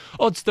saying,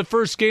 "Oh, it's the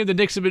first time the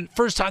Knicks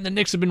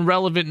have been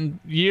relevant in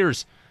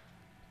years."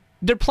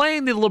 They're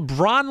playing the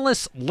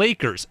LeBron-less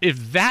Lakers.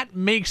 If that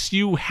makes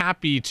you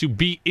happy to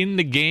be in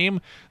the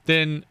game,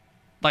 then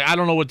I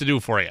don't know what to do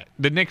for you.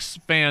 The Knicks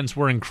fans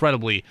were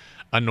incredibly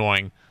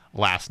annoying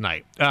last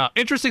night.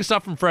 Interesting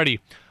stuff from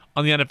Freddie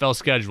on the NFL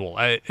schedule.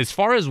 As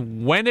far as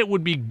when it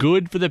would be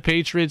good for the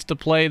Patriots to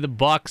play the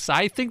Bucs,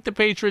 I think the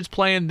Patriots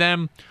playing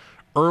them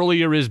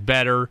earlier is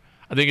better.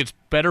 I think it's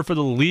better for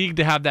the league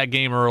to have that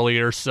game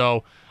earlier.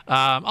 So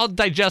I'll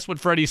digest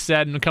what Freddie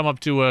said and come up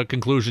to a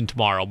conclusion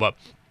tomorrow. But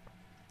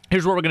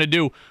here's what we're going to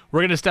do. We're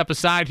going to step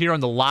aside here on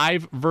the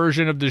live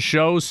version of the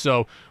show.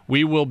 So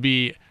we will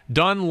be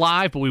done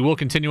live, but we will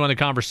continue on the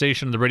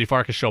conversation on the Brady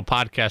Farkas Show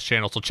podcast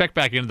channel. So check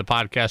back into the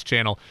podcast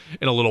channel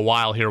in a little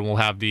while here, and we'll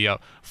have the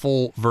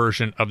full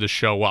version of the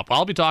show up.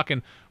 I'll be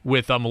talking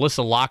with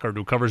Melissa Lockard,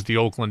 who covers the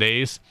Oakland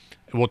A's.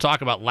 We'll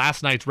talk about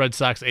last night's Red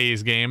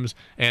Sox-A's games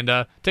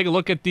and take a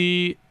look at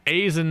the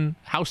A's and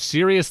how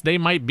serious they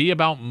might be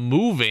about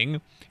moving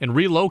and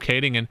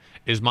relocating. And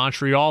is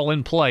Montreal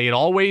in play? It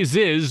always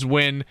is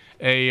when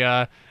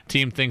a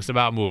team thinks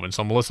about moving.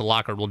 So Melissa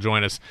Lockard will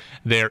join us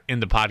there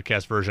in the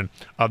podcast version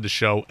of the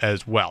show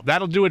as well.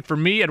 That'll do it for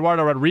me.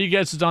 Eduardo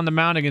Rodriguez is on the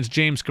mound against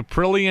James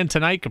Caprillion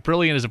tonight.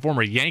 Caprillion is a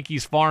former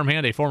Yankees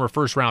farmhand, a former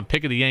first-round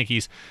pick of the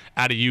Yankees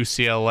out of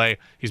UCLA.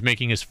 He's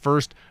making his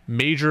first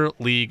major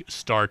league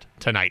start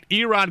tonight.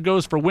 Erod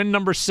goes for win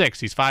number 6.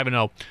 He's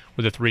 5-0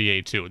 with a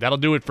 3.82. That'll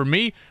do it for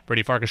me.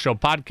 Brady Farkas Show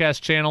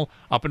podcast channel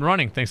up and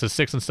running. Thanks to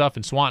Sticks and Stuff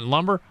and Swanton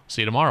Lumber.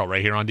 See you tomorrow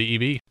right here on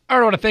DEV. All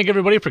right, I want to thank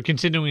everybody for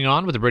continuing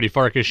on with the Brady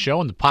Farkas Show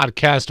and the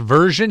podcast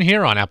version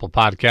here on Apple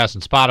Podcasts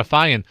and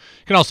Spotify. And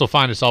you can also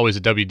find us always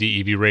at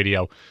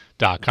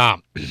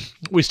WDEVradio.com.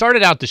 We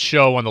started out the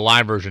show on the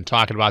live version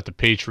talking about the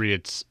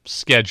Patriots'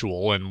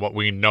 schedule and what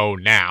we know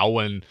now.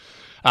 And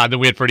then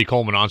we had Freddie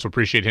Coleman on, so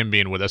appreciate him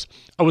being with us.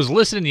 I was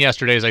listening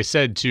yesterday, as I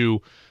said,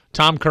 to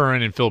Tom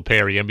Curran and Phil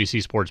Perry,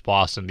 NBC Sports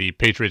Boston, the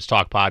Patriots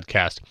Talk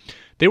podcast.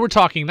 They were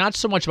talking not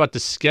so much about the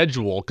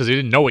schedule, because they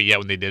didn't know it yet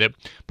when they did it,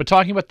 but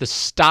talking about the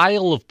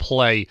style of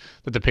play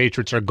that the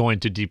Patriots are going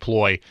to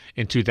deploy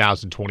in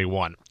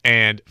 2021.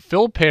 And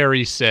Phil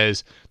Perry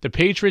says the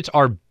Patriots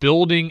are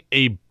building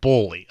a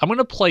bully. I'm going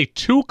to play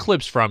 2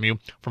 clips from you,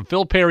 from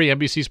Phil Perry,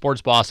 NBC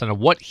Sports Boston, of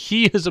what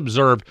he has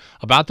observed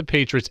about the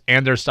Patriots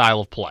and their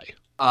style of play.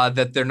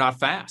 That they're not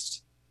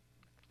fast,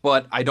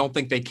 but I don't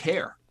think they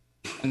care.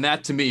 And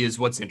that, to me, is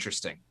what's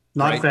interesting.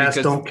 Not right? fast,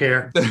 because don't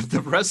care.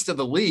 The rest of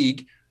the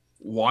league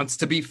wants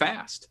to be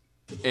fast.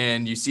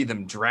 And you see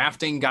them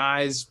drafting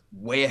guys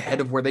way ahead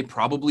of where they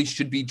probably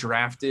should be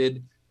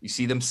drafted. You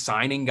see them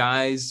signing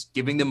guys,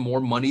 giving them more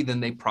money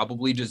than they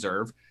probably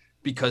deserve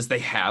because they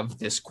have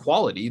this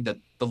quality that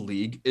the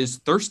league is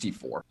thirsty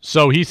for.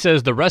 So he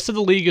says the rest of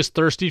the league is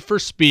thirsty for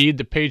speed.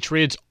 The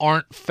Patriots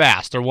aren't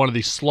fast. They're one of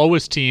the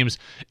slowest teams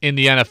in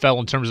the NFL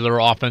in terms of their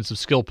offensive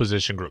skill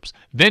position groups.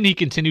 Then he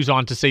continues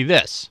on to say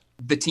this.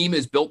 The team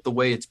is built the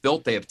way it's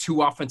built. They have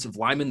 2 offensive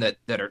linemen that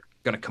are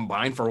going to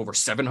combine for over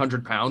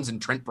 700 pounds in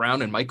Trent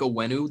Brown and Mike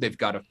Owenu. They've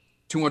got a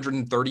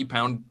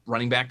 230-pound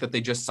running back that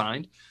they just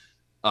signed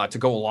to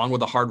go along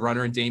with a hard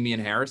runner in Damian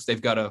Harris.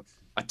 They've got a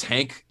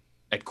tank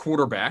at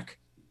quarterback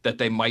that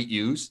they might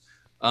use.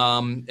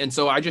 And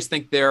so I just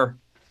think they're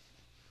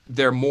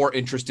more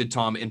interested,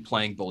 Tom, in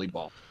playing bully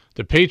ball.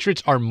 The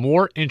Patriots are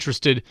more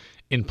interested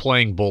in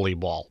playing bully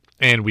ball.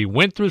 And we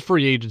went through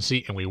free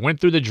agency and we went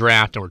through the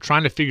draft and we're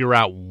trying to figure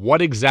out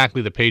what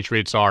exactly the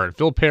Patriots are. And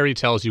Phil Perry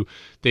tells you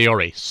they are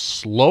a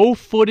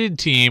slow-footed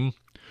team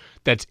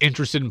that's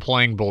interested in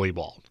playing bully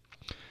ball.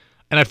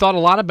 And I've thought a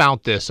lot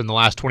about this in the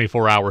last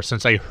 24 hours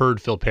since I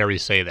heard Phil Perry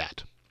say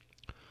that.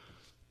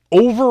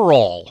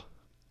 Overall,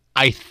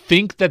 I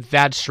think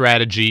that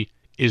strategy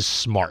is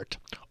smart.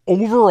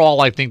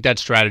 Overall, I think that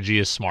strategy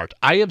is smart.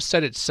 I have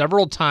said it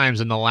several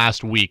times in the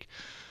last week.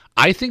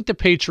 I think the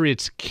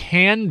Patriots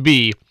can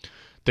be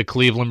the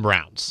Cleveland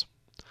Browns.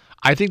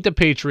 I think the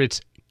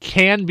Patriots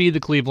can be the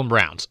Cleveland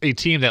Browns, a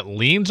team that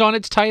leans on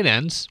its tight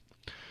ends,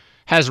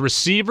 has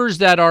receivers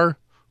that are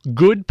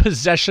good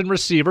possession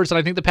receivers, and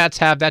I think the Pats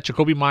have that,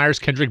 Jacoby Myers,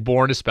 Kendrick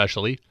Bourne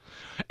especially,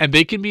 and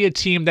they can be a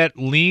team that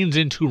leans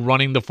into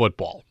running the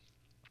football.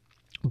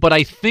 But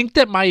I think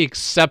that my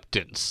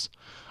acceptance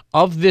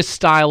of this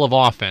style of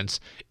offense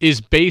is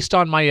based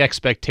on my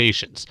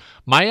expectations.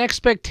 My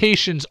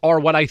expectations are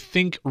what I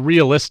think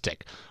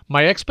realistic.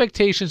 My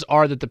expectations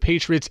are that the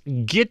Patriots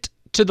get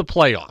to the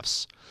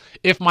playoffs.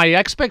 If my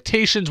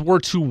expectations were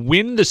to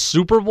win the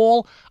Super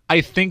Bowl,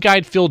 I think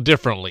I'd feel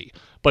differently.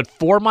 But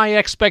for my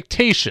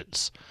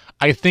expectations,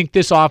 I think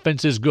this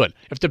offense is good.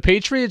 If the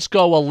Patriots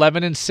go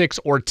 11-6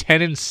 or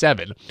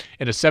 10-7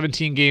 in a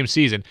 17-game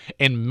season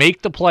and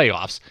make the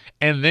playoffs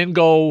and then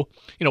go,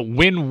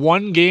 win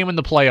one game in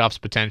the playoffs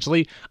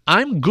potentially,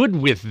 I'm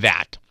good with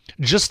that.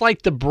 Just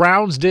like the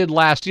Browns did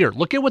last year.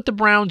 Look at what the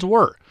Browns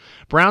were.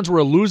 Browns were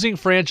a losing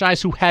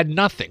franchise who had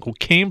nothing, who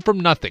came from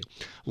nothing.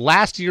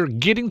 Last year,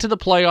 getting to the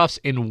playoffs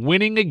and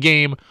winning a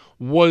game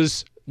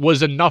was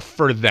enough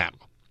for them.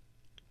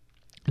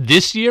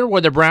 This year,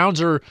 where the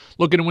Browns are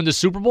looking to win the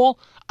Super Bowl,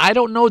 I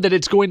don't know that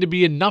it's going to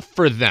be enough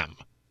for them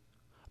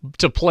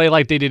to play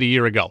like they did a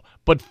year ago.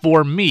 But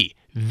for me,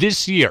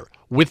 this year,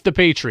 with the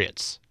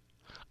Patriots,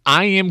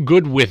 I am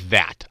good with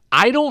that.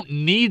 I don't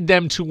need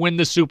them to win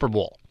the Super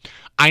Bowl.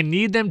 I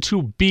need them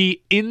to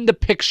be in the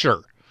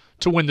picture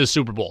to win the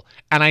Super Bowl,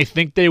 and I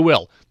think they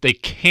will. They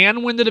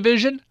can win the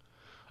division.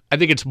 I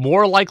think it's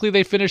more likely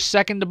they finish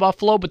second to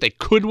Buffalo, but they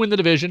could win the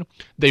division.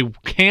 They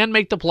can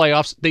make the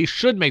playoffs. They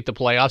should make the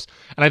playoffs,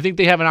 and I think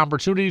they have an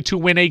opportunity to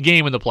win a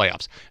game in the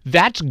playoffs.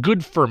 That's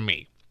good for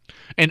me.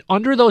 And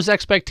under those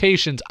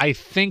expectations, I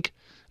think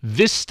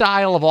this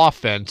style of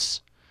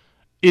offense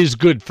is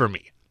good for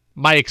me.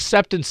 My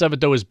acceptance of it,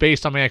 though, is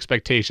based on my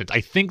expectations. I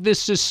think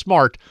this is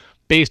smart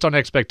based on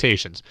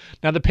expectations.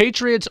 Now, the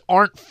Patriots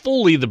aren't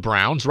fully the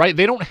Browns, right?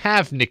 They don't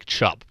have Nick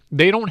Chubb.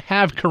 They don't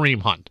have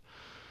Kareem Hunt.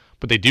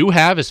 But they do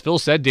have, as Phil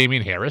said,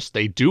 Damian Harris.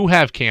 They do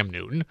have Cam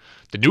Newton,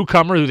 the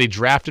newcomer who they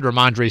drafted,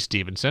 Ramondre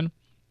Stevenson.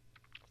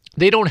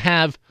 They don't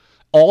have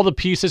all the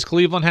pieces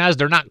Cleveland has.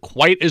 They're not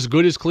quite as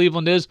good as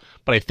Cleveland is,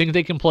 but I think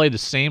they can play the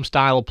same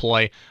style of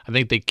play. I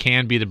think they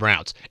can be the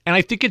Browns. And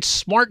I think it's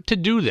smart to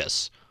do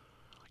this.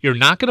 You're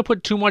not going to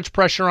put too much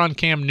pressure on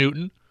Cam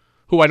Newton,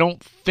 who I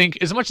don't think,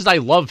 as much as I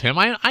love him,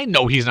 I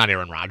know he's not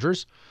Aaron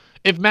Rodgers.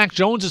 If Mac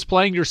Jones is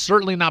playing, you're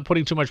certainly not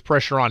putting too much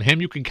pressure on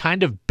him. You can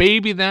kind of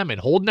baby them and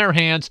hold in their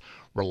hands,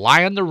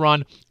 rely on the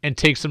run, and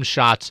take some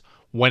shots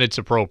when it's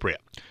appropriate.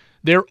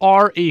 There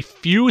are a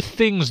few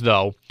things,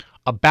 though,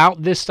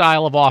 about this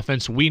style of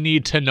offense we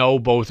need to know,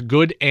 both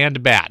good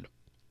and bad.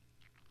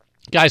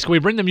 Guys, can we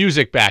bring the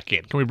music back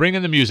in? Can we bring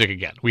in the music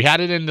again? We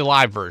had it in the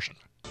live version.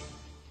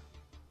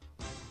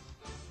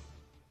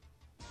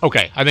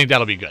 Okay, I think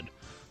that'll be good.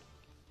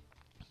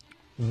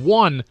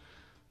 One,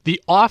 the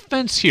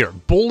offense here,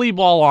 bully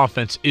ball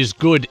offense, is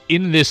good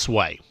in this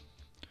way.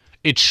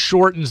 It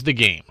shortens the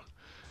game.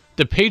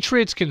 The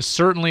Patriots can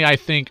certainly, I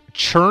think,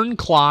 churn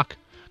clock,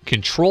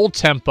 control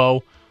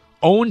tempo,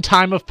 own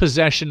time of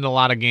possession in a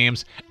lot of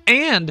games,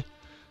 and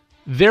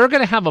they're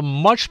going to have a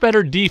much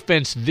better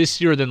defense this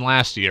year than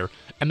last year,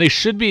 and they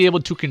should be able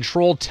to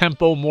control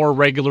tempo more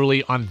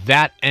regularly on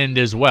that end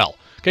as well.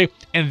 Okay,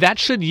 and that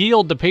should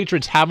yield the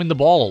Patriots having the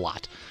ball a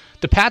lot.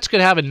 The Pats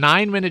could have a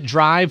 9-minute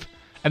drive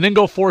and then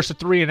go force a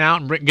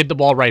 3-and-out and get the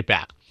ball right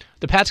back.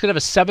 The Pats could have a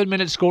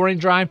 7-minute scoring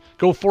drive,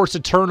 go force a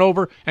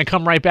turnover, and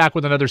come right back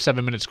with another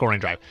 7-minute scoring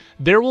drive.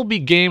 There will be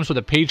games where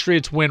the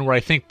Patriots win where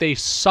I think they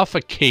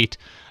suffocate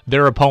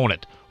their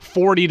opponent,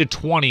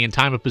 40-20 in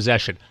time of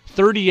possession,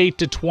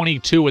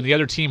 38-22, and the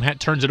other team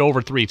turns it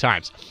over 3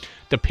 times.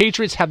 The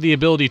Patriots have the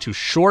ability to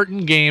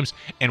shorten games,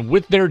 and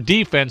with their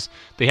defense,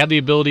 they have the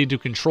ability to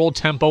control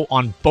tempo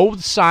on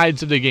both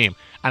sides of the game.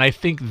 And I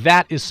think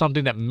that is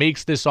something that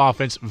makes this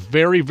offense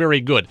very, very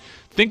good.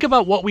 Think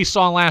about what we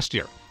saw last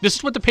year. This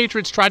is what the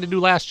Patriots tried to do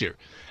last year.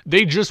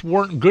 They just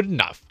weren't good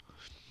enough.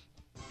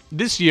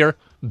 This year,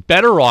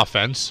 better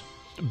offense,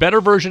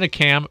 better version of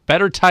Cam,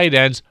 better tight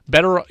ends,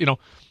 better,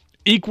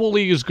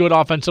 equally as good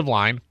offensive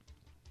line,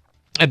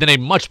 and then a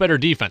much better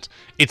defense.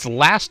 It's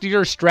last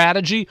year's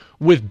strategy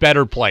with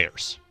better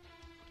players.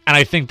 And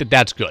I think that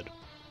that's good.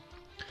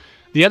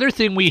 The other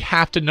thing we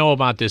have to know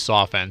about this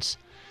offense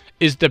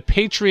is the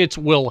Patriots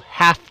will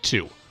have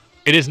to.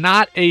 It is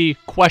not a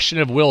question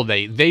of will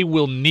they. They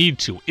will need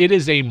to. It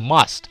is a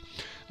must.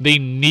 They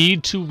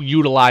need to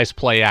utilize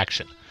play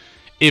action.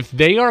 If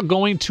they are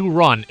going to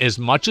run as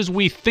much as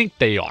we think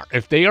they are,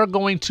 if they are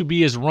going to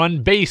be as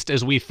run-based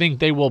as we think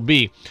they will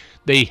be,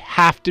 they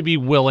have to be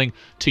willing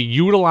to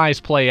utilize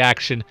play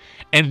action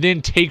and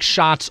then take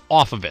shots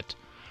off of it.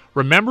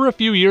 Remember a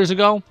few years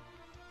ago,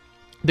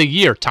 the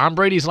year, Tom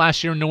Brady's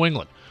last year in New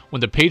England, when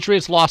the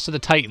Patriots lost to the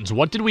Titans,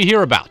 what did we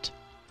hear about?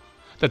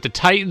 That the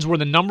Titans were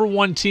the number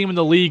one team in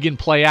the league in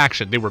play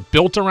action. They were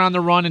built around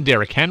the run and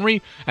Derrick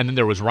Henry, and then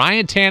there was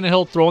Ryan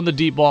Tannehill throwing the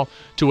deep ball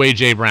to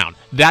A.J. Brown.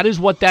 That is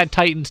what that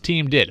Titans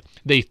team did.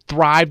 They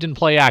thrived in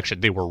play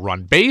action. They were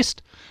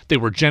run-based. They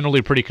were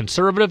generally pretty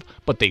conservative,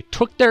 but they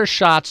took their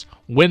shots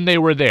when they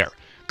were there.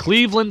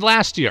 Cleveland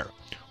last year,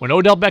 when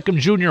Odell Beckham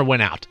Jr.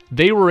 went out,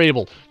 they were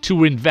able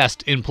to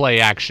invest in play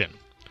action.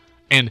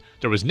 And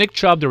there was Nick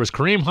Chubb, there was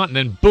Kareem Hunt, and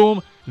then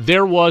boom,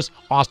 there was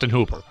Austin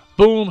Hooper.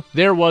 Boom,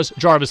 there was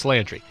Jarvis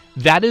Landry.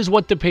 That is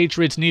what the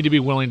Patriots need to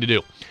be willing to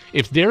do.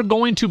 If they're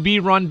going to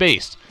be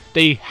run-based,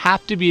 they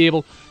have to be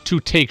able to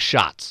take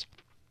shots.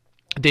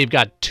 They've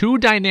got two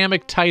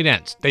dynamic tight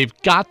ends. They've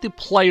got the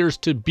players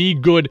to be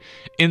good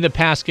in the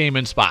pass game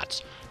in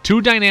spots.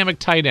 Two dynamic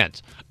tight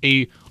ends.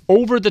 A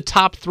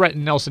over-the-top threat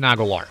in Nelson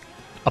Aguilar.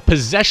 A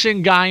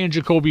possession guy in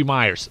Jacoby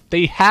Myers.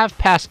 They have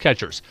pass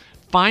catchers.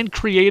 Find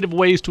creative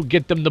ways to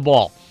get them the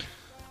ball.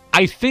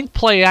 I think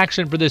play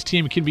action for this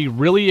team can be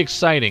really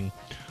exciting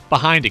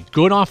behind a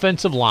good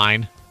offensive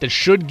line that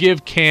should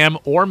give Cam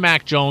or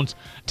Mac Jones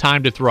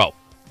time to throw.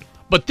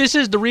 But this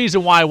is the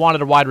reason why I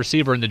wanted a wide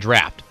receiver in the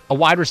draft. A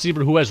wide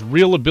receiver who has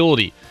real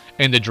ability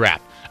in the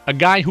draft. A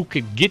guy who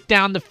could get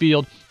down the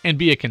field and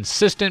be a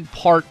consistent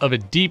part of a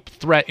deep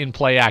threat in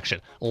play action,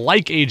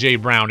 like A.J.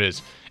 Brown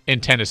is in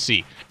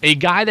Tennessee. A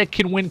guy that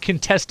can win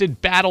contested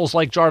battles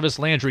like Jarvis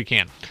Landry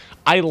can.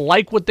 I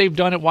like what they've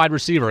done at wide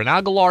receiver, and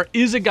Aguilar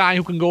is a guy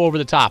who can go over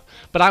the top,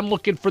 but I'm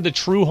looking for the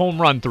true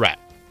home run threat.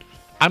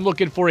 I'm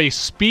looking for a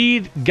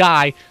speed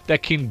guy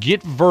that can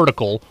get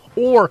vertical,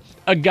 or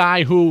a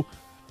guy who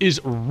is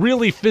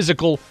really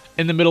physical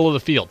in the middle of the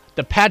field.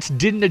 The Pats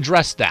didn't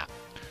address that.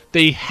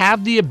 They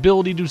have the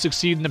ability to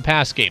succeed in the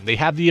pass game. They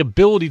have the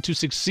ability to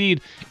succeed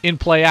in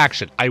play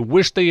action. I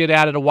wish they had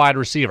added a wide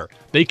receiver.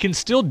 They can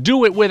still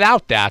do it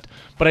without that,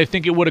 but I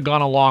think it would have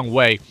gone a long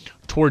way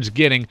towards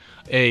getting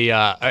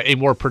a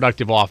more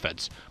productive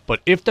offense.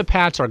 But if the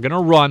Pats are going to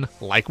run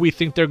like we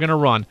think they're going to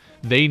run,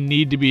 they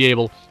need to be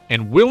able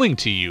and willing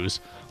to use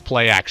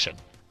play action.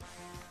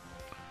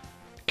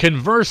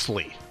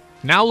 Conversely,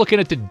 now looking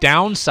at the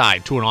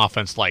downside to an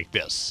offense like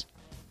this.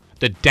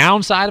 The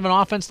downside of an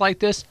offense like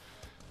this,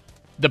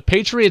 the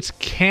Patriots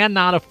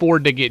cannot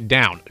afford to get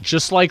down,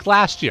 just like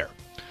last year.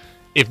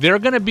 If they're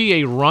going to be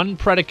a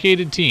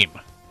run-predicated team,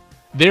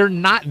 they're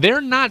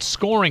not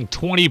scoring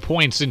 20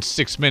 points in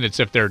 6 minutes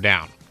if they're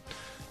down.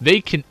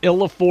 They can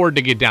ill afford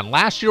to get down.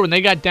 Last year when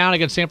they got down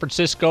against San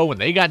Francisco, when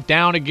they got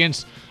down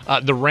against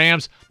the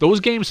Rams,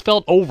 those games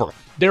felt over.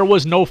 There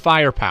was no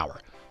firepower.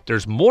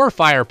 There's more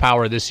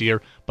firepower this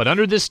year, but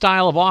under this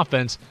style of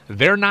offense,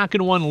 they're not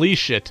going to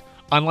unleash it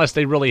unless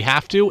they really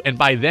have to, and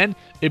by then,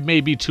 it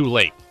may be too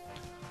late.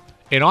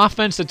 An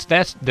offense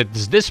that's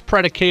this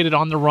predicated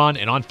on the run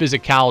and on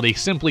physicality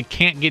simply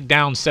can't get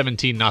down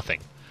 17-0.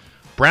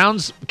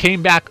 Browns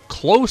came back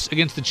close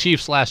against the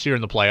Chiefs last year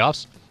in the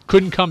playoffs.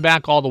 Couldn't come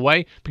back all the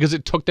way because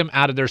it took them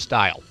out of their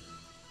style.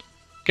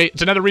 Okay,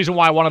 it's another reason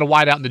why I wanted a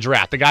wide out in the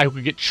draft. The guy who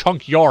could get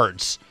chunk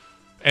yards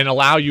and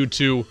allow you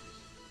to,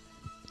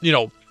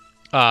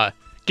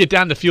 get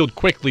down the field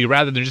quickly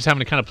rather than just having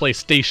to kind of play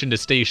station to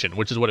station,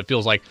 which is what it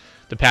feels like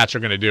the Pats are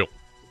going to do.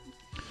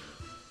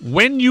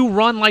 When you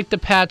run like the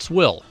Pats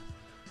will,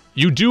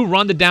 you do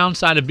run the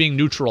downside of being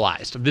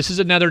neutralized. This is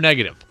another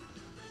negative.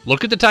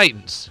 Look at the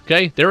Titans,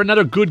 okay? They're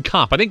another good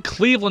comp. I think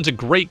Cleveland's a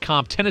great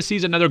comp.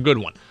 Tennessee's another good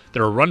one.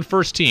 They're a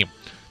run-first team.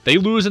 They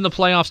lose in the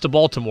playoffs to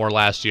Baltimore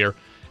last year.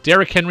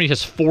 Derrick Henry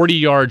has 40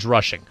 yards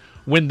rushing.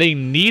 When they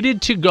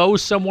needed to go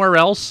somewhere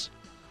else,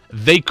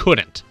 they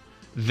couldn't.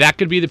 That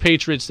could be the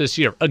Patriots this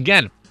year.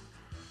 Again,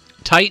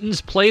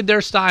 Titans played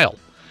their style.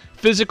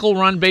 Physical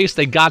run base,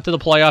 they got to the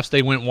playoffs,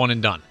 they went one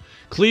and done.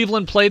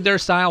 Cleveland played their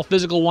style,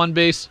 physical run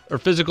based,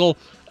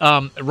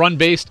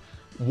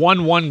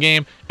 won one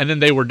game, and then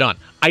they were done.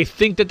 I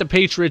think that the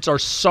Patriots are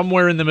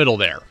somewhere in the middle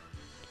there.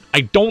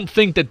 I don't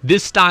think that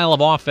this style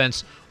of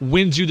offense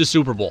wins you the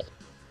Super Bowl,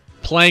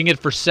 playing it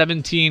for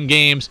 17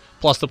 games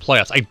plus the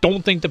playoffs. I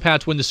don't think the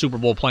Pats win the Super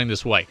Bowl playing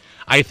this way.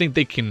 I think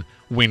they can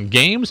win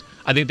games.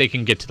 I think they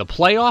can get to the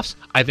playoffs.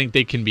 I think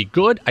they can be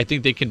good. I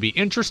think they can be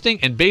interesting.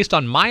 And based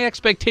on my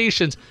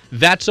expectations,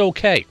 that's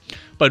okay.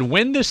 But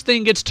when this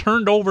thing gets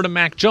turned over to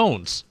Mac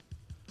Jones,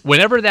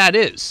 whenever that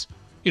is,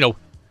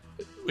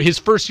 his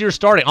first year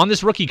starting on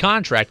this rookie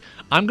contract,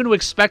 I'm going to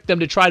expect them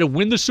to try to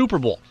win the Super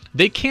Bowl.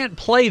 They can't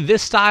play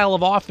this style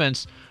of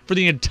offense for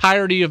the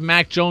entirety of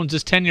Mac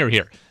Jones' tenure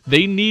here.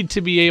 They need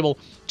to be able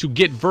to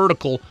get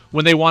vertical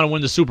when they want to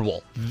win the Super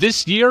Bowl.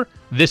 This year,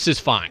 this is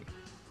fine.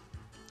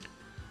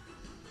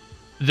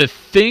 The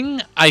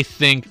thing I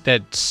think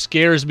that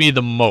scares me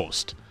the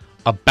most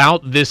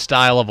about this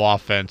style of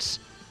offense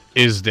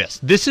is this.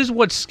 This is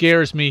what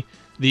scares me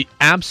the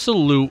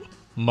absolute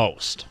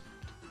most.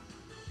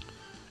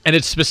 And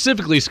it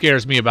specifically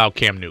scares me about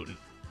Cam Newton.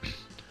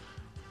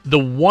 The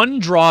one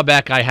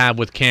drawback I have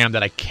with Cam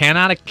that I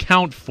cannot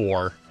account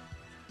for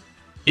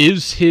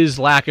is his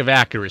lack of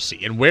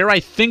accuracy. And where I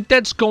think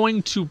that's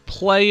going to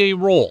play a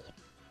role,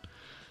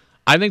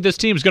 I think this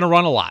team's going to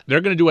run a lot.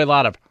 They're going to do a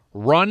lot of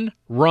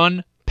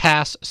run,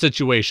 pass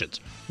situations.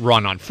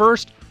 Run on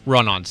first,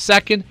 run on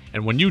second,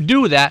 and when you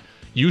do that,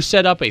 you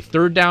set up a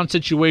third down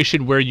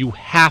situation where you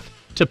have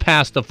to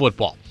pass the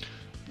football.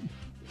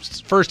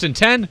 1st and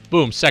 10,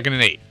 boom, 2nd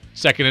and 8.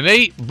 2nd and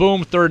 8,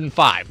 boom, 3rd and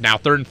 5. Now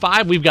 3rd and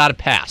 5, we've got to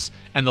pass.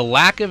 And the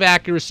lack of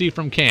accuracy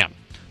from Cam,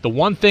 the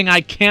one thing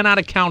I cannot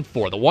account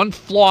for, the one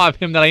flaw of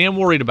him that I am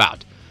worried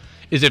about,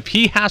 is if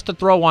he has to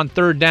throw on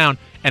 3rd down,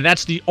 and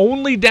that's the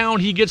only down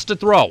he gets to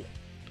throw.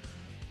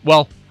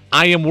 Well,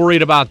 I am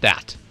worried about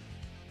that.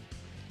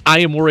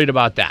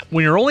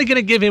 When you're only going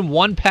to give him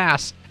one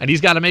pass and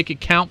he's got to make it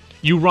count,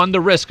 you run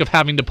the risk of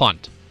having to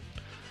punt.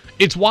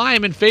 It's why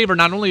I'm in favor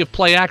not only of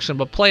play action,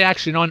 but play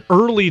action on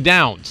early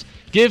downs.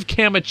 Give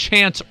Cam a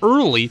chance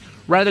early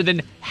rather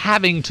than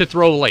having to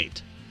throw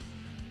late.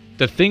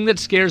 The thing that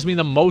scares me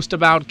the most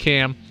about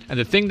Cam, and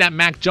the thing that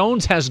Mac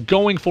Jones has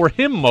going for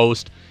him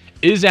most,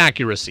 is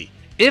accuracy.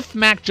 If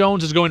Mac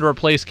Jones is going to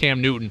replace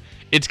Cam Newton,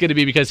 it's going to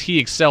be because he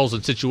excels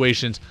in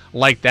situations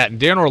like that. And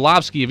Dan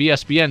Orlovsky of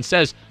ESPN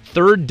says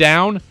 3rd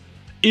down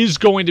is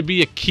going to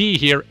be a key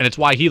here, and it's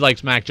why he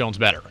likes Mac Jones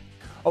better.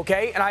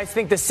 Okay, and I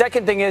think the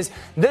second thing is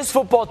this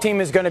football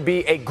team is going to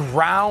be a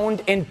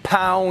ground and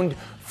pound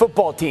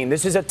football team.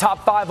 This is a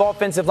top 5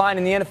 offensive line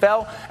in the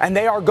NFL, and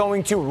they are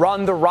going to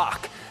run the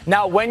rock.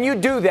 Now, when you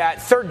do that,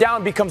 3rd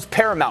down becomes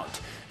paramount.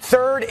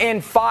 3rd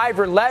and 5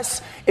 or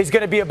less is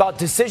going to be about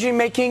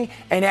decision-making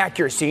and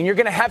accuracy. And you're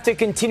going to have to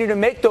continue to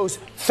make those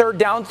 3rd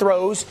down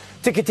throws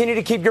to continue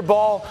to keep the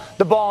ball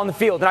on the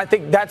field. And I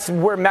think that's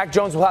where Mac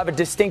Jones will have a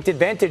distinct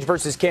advantage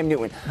versus Cam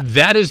Newton.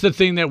 That is the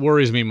thing that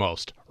worries me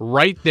most.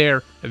 Right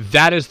there,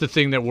 that is the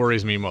thing that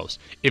worries me most.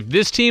 If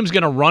this team's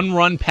going to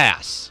run,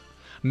 pass,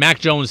 Mac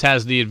Jones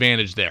has the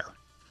advantage there.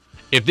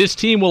 If this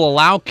team will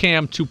allow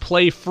Cam to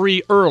play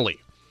free early,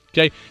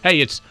 okay,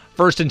 hey, it's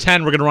 1st and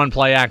 10, we're going to run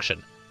play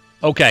action.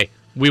 Okay,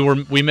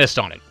 we missed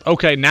on it.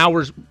 Okay, now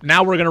we're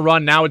going to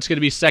run. Now it's going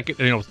to be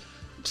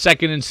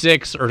 2nd and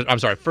 6, or I'm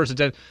sorry, 1st and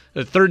 10,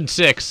 3rd and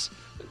 6.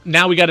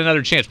 Now we got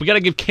another chance. We got to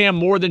give Cam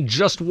more than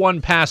just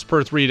one pass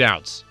per 3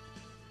 downs.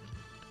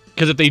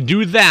 Because if they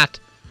do that,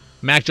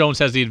 Mac Jones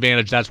has the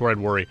advantage. That's where I'd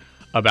worry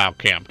about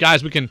Cam.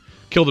 Guys, we can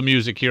kill the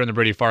music here on the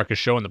Brady Farkas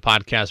Show in the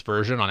podcast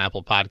version on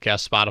Apple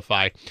Podcasts,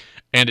 Spotify,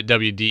 and at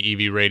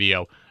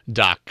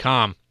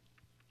WDEVradio.com.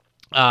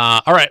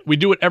 All right, we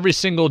do it every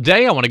single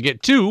day. I want to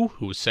get to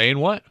Who's Saying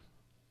What.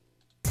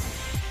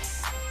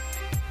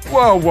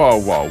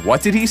 Whoa.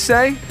 What did he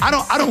say? I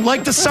don't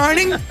like the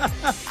signing.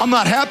 I'm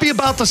not happy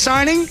about the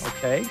signing.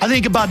 Okay. I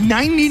think about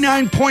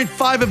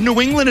 99.5 of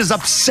New England is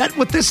upset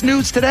with this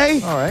news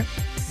today. All right.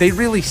 They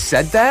really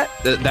said that?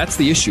 That's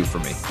the issue for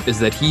me, is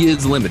that he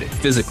is limited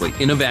physically.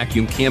 In a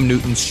vacuum, Cam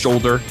Newton's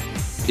shoulder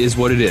is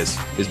what it is.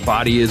 His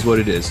body is what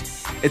it is.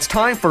 It's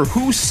time for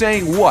Who's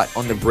Saying What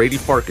on the Brady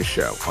Farkas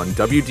Show on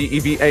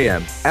WDEV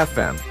AM,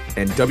 FM,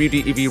 and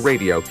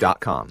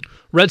WDEVradio.com.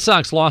 Red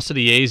Sox lost to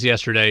the A's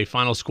yesterday.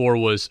 Final score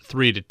was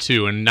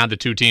 3-2, and now the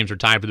two teams are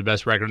tied for the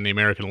best record in the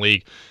American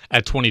League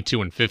at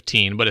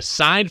 22-15. But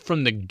aside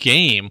from the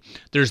game,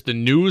 there's the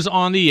news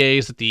on the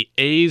A's that the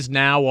A's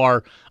now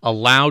are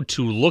allowed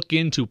to look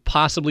into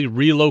possibly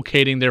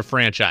relocating their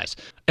franchise.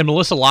 And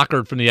Melissa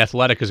Lockard from The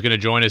Athletic is going to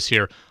join us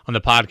here on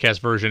the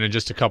podcast version in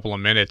just a couple of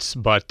minutes,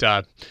 but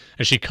and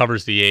she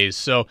covers the A's.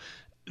 So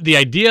the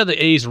idea of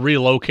the A's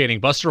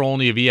relocating, Buster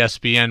Olney of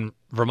ESPN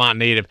Vermont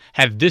native,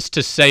 had this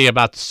to say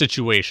about the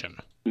situation.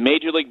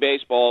 Major League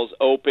Baseball is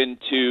open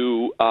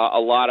to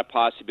a lot of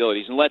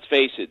possibilities. And let's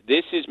face it,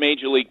 this is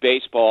Major League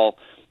Baseball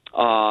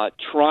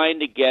trying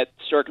to get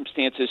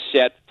circumstances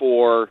set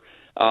for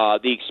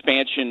the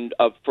expansion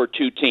for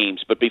 2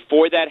 teams. But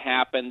before that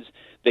happens,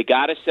 they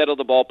got to settle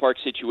the ballpark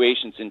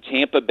situations in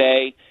Tampa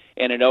Bay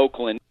and in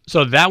Oakland.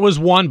 So that was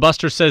one.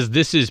 Buster says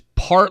this is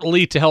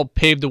partly to help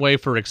pave the way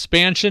for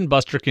expansion.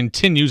 Buster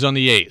continues on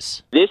the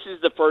A's. This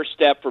is the first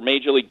step for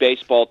Major League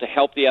Baseball to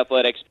help the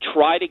Athletics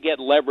try to get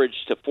leverage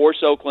to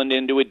force Oakland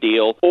into a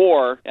deal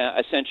or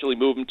essentially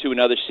move them to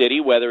another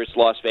city, whether it's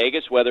Las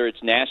Vegas, whether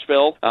it's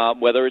Nashville,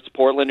 whether it's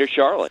Portland or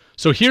Charlotte.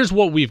 So here's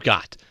what we've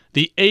got.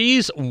 The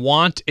A's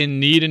want and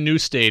need a new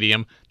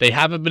stadium. They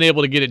haven't been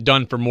able to get it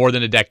done for more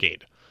than a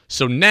decade.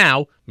 So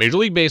now, Major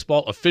League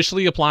Baseball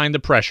officially applying the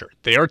pressure.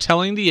 They are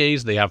telling the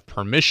A's they have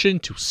permission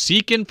to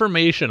seek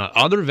information on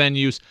other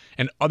venues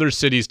and other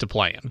cities to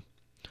play in.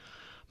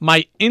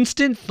 My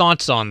instant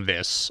thoughts on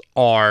this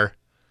are,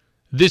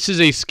 this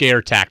is a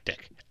scare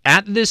tactic.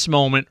 At this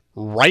moment,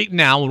 right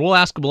now, and we'll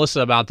ask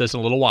Melissa about this in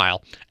a little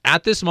while,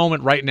 at this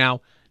moment right now,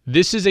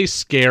 this is a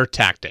scare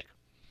tactic.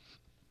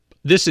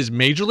 This is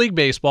Major League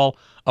Baseball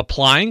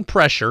applying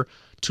pressure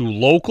to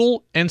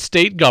local and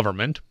state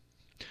government.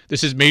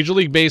 This is Major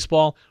League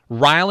Baseball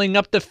riling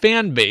up the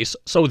fan base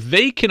so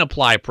they can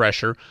apply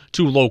pressure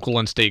to local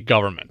and state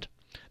government.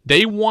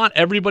 They want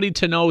everybody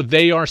to know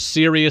they are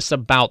serious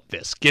about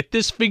this. Get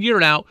this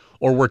figured out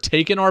or we're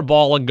taking our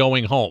ball and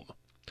going home.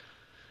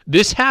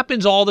 This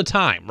happens all the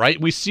time, right?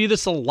 We see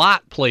this a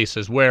lot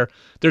places where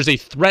there's a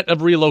threat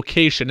of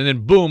relocation and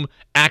then boom,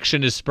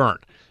 action is spurned.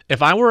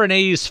 if I were an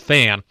A's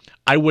fan,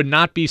 I would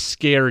not be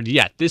scared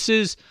yet. This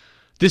is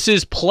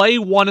play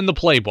one in the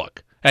playbook.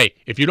 Hey,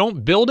 if you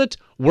don't build it,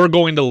 we're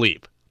going to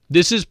leave.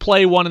 This is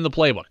play one in the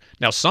playbook.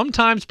 Now,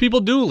 sometimes people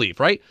do leave,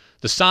 right?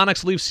 The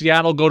Sonics leave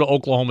Seattle, go to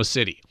Oklahoma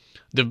City.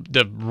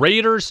 The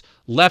Raiders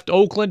left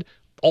Oakland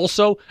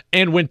also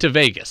and went to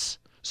Vegas.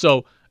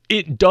 So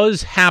it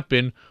does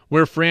happen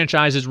where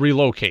franchises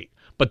relocate.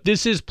 But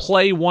this is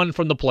play one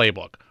from the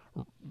playbook.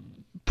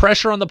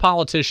 Pressure on the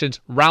politicians,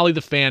 rally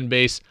the fan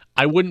base.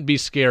 I wouldn't be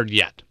scared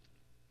yet.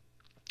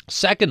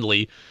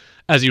 Secondly,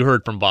 as you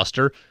heard from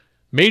Buster,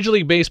 Major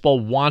League Baseball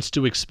wants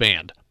to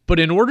expand. But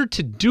in order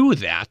to do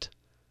that,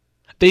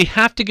 they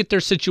have to get their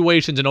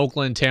situations in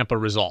Oakland and Tampa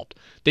resolved.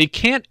 They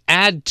can't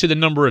add to the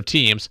number of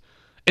teams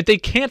if they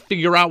can't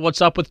figure out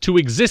what's up with two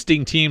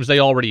existing teams they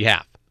already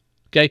have.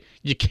 Okay?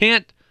 You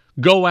can't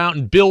go out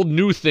and build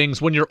new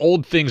things when your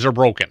old things are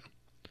broken.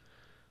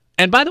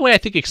 And by the way, I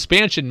think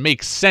expansion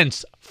makes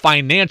sense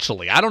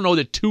financially. I don't know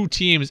that two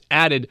teams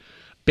added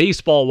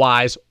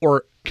baseball-wise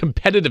or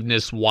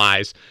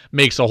competitiveness-wise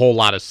makes a whole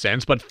lot of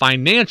sense, but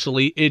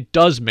financially it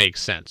does make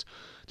sense.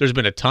 There's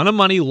been a ton of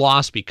money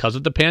lost because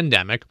of the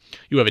pandemic.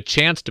 You have a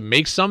chance to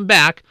make some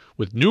back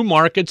with new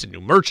markets and new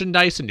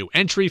merchandise and new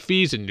entry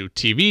fees and new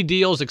TV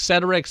deals,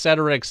 etc.,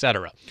 etc.,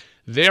 etc.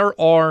 There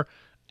are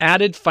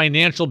added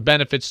financial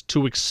benefits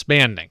to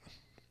expanding.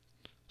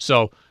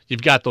 So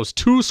you've got those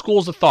two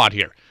schools of thought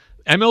here.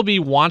 MLB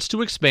wants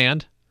to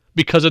expand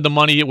because of the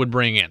money it would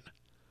bring in.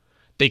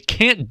 They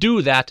can't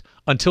do that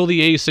until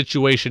the A's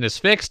situation is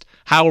fixed.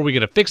 How are we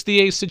going to fix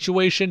the A's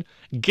situation?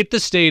 Get the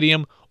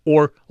stadium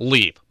or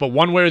leave. But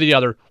one way or the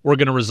other, we're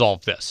going to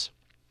resolve this.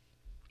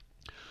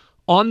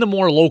 On the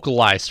more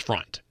localized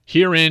front,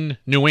 here in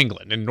New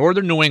England, in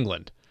northern New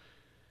England,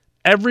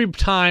 every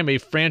time a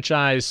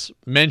franchise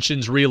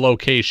mentions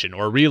relocation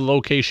or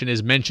relocation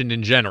is mentioned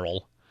in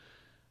general,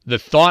 the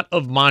thought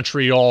of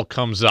Montreal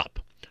comes up.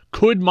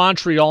 Could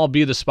Montreal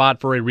be the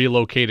spot for a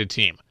relocated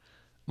team?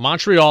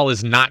 Montreal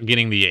is not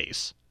getting the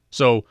A's.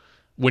 So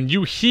when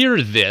you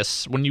hear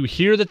this, when you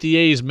hear that the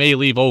A's may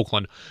leave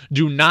Oakland,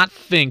 do not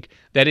think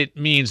that it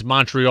means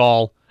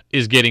Montreal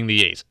is getting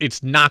the A's.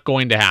 It's not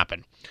going to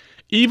happen.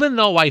 Even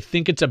though I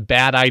think it's a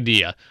bad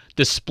idea,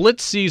 the split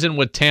season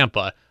with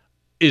Tampa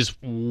is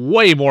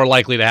way more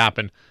likely to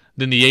happen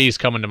than the A's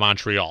coming to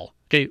Montreal.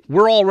 Okay,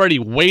 we're already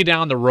way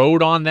down the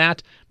road on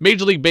that.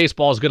 Major League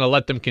Baseball is going to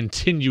let them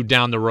continue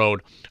down the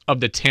road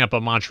of the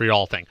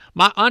Tampa-Montreal thing.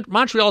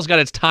 Montreal's got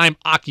its time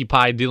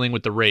occupied dealing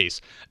with the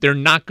Rays. They're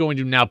not going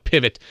to now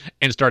pivot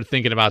and start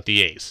thinking about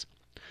the A's.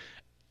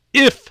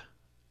 If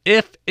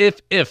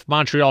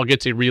Montreal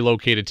gets a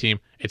relocated team,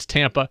 it's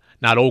Tampa,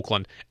 not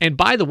Oakland. And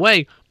by the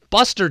way,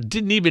 Buster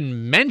didn't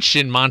even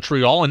mention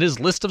Montreal in his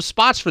list of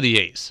spots for the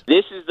A's.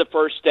 This is the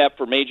first step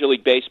for Major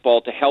League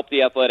Baseball to help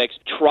the Athletics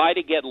try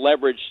to get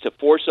leverage to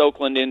force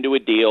Oakland into a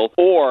deal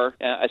or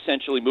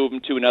essentially move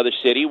them to another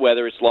city,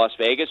 whether it's Las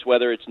Vegas,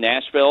 whether it's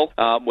Nashville,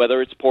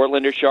 whether it's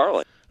Portland or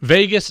Charlotte.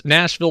 Vegas,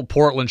 Nashville,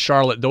 Portland,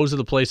 Charlotte, those are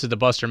the places that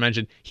Buster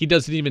mentioned. He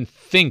doesn't even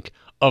think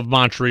of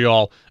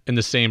Montreal in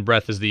the same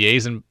breath as the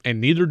A's, and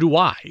neither do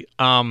I.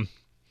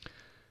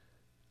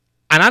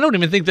 And I don't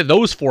even think that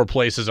those four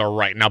places are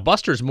right. Now,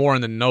 Buster's more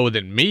in the know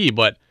than me,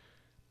 but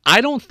I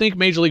don't think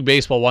Major League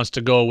Baseball wants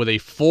to go with a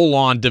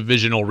full-on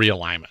divisional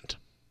realignment.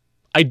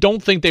 I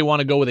don't think they want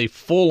to go with a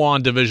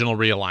full-on divisional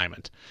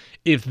realignment.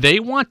 If they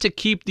want to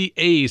keep the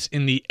A's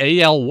in the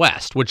AL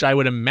West, which I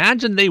would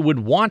imagine they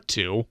would want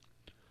to,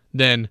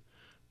 then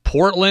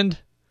Portland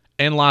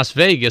and Las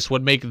Vegas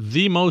would make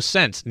the most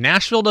sense.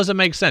 Nashville doesn't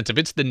make sense. If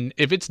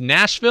it's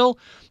Nashville,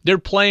 they're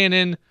playing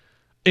in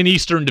an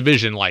Eastern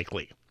Division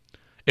likely.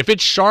 If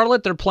it's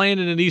Charlotte, they're playing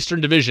in an Eastern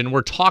Division.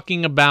 We're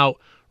talking about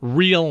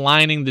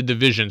realigning the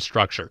division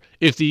structure.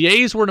 If the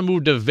A's were to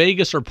move to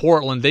Vegas or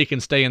Portland, they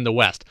can stay in the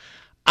West.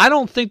 I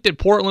don't think that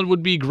Portland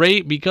would be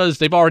great because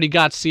they've already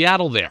got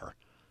Seattle there.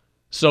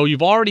 So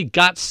you've already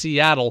got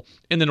Seattle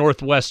in the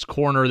northwest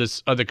corner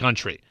of the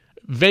country.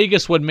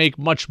 Vegas would make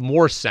much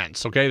more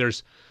sense, okay?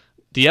 There's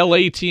the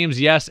LA teams,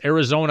 yes,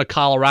 Arizona,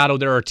 Colorado.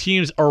 There are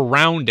teams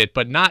around it,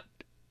 but not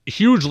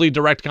hugely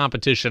direct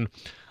competition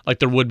like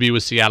there would be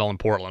with Seattle and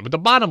Portland. But the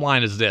bottom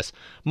line is this.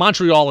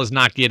 Montreal is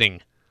not getting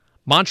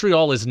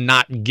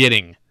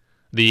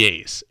the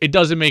A's. It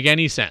doesn't make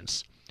any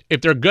sense.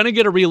 If they're going to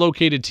get a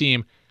relocated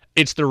team,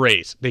 it's the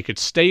Rays. They could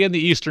stay in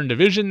the Eastern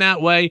Division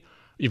that way.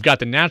 You've got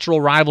the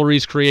natural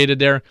rivalries created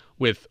there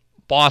with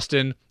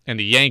Boston and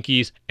the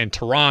Yankees and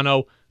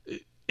Toronto.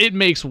 It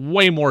makes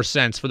way more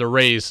sense for the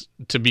Rays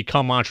to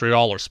become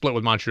Montreal or split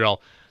with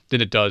Montreal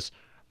than it does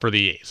for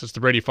the A's. It's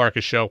the Brady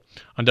Farkas Show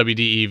on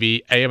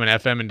WDEV, AM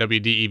and FM, and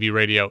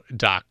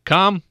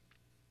WDEVradio.com.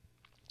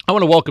 I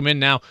want to welcome in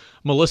now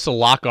Melissa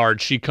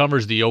Lockard. She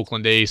covers the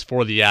Oakland A's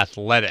for The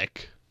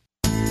Athletic.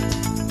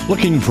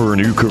 Looking for a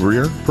new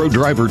career? Pro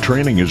Driver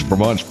Training is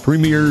Vermont's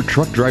premier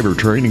truck driver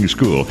training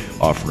school,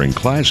 offering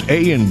Class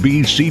A and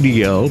B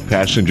CDL,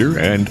 passenger,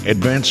 and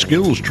advanced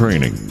skills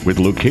training, with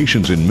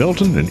locations in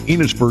Milton and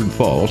Enosburg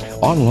Falls,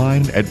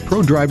 online at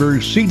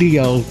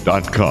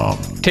prodrivercdl.com.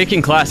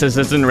 Taking classes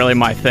isn't really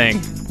my thing.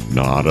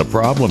 Not a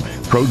problem.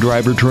 Pro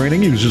Driver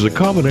Training uses a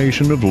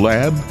combination of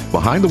lab,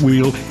 behind the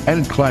wheel,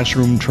 and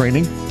classroom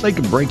training. They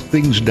can break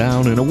things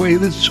down in a way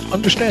that's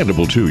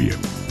understandable to you.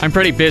 I'm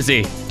pretty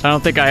busy. I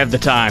don't think I have the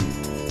time.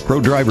 Pro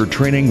Driver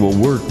Training will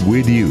work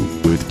with you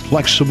with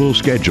flexible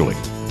scheduling.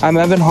 I'm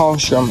Evan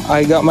Hallstrom.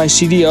 I got my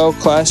CDL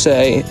Class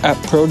A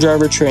at Pro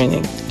Driver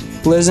Training.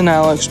 Liz and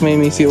Alex made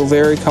me feel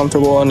very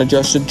comfortable and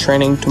adjusted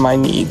training to my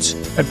needs.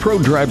 At Pro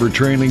Driver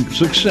Training,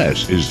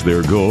 success is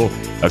their goal.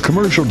 A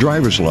commercial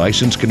driver's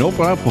license can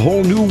open up a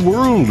whole new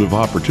world of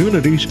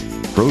opportunities.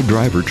 Pro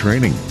Driver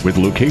Training, with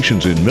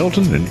locations in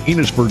Milton and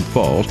Enosburg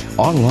Falls,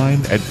 online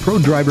at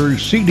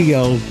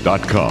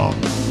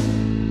prodrivercdl.com.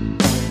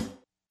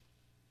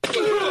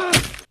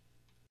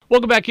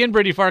 Welcome back in,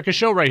 Brady Farkas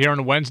Show, right here on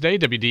a Wednesday,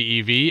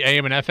 WDEV,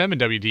 AM and FM,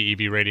 and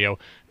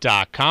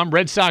WDEVradio.com.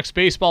 Red Sox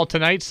baseball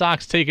tonight.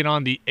 Sox taking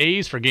on the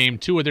A's for Game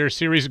 2 of their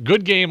series.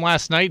 Good game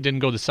last night.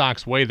 Didn't go the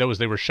Sox way, though, as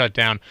they were shut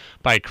down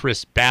by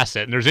Chris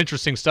Bassett. And there's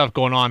interesting stuff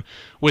going on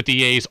with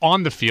the A's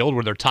on the field,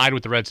 where they're tied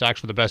with the Red Sox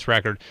for the best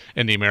record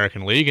in the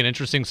American League, and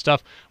interesting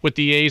stuff with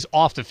the A's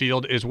off the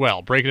field as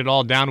well. Breaking it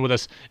all down with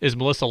us is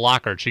Melissa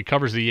Lockard. She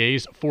covers the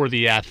A's for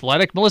The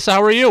Athletic. Melissa,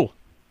 how are you?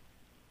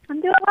 I'm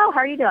doing well.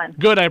 How are you doing?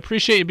 Good. I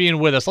appreciate you being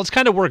with us. Let's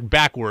kind of work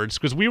backwards,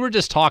 because we were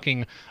just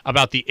talking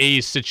about the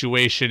A's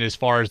situation as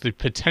far as the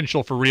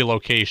potential for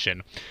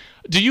relocation.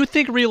 Do you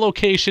think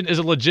relocation is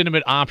a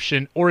legitimate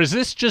option, or is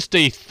this just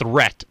a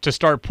threat to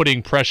start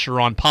putting pressure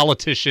on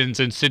politicians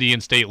and city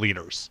and state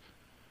leaders?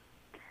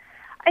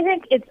 I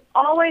think it's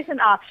always an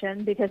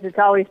option, because it's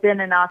always been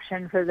an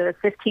option for the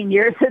 15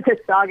 years that this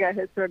saga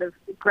has sort of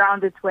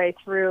ground its way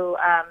through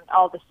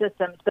all the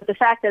systems. But the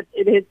fact that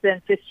it has been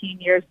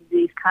 15 years of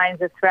these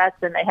kinds of threats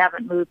and they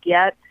haven't moved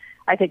yet,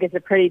 I think is a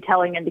pretty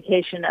telling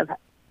indication of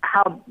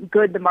how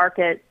good the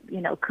market,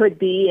 could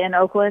be in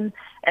Oakland,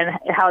 and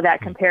how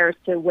that compares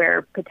to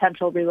where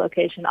potential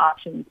relocation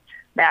options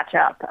match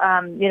up.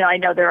 I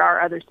know there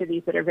are other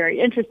cities that are very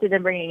interested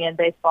in bringing in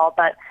baseball,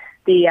 but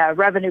the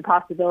revenue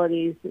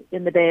possibilities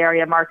in the Bay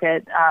Area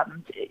market,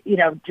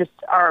 just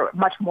are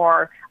much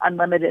more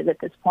unlimited at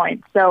this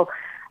point. So,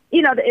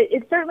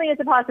 it certainly is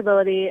a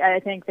possibility. I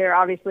think there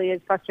obviously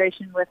is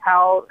frustration with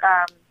how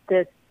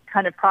this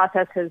kind of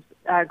process has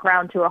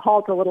ground to a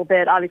halt a little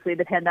bit. Obviously,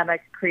 the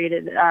pandemic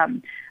created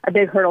a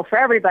big hurdle for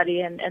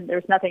everybody, and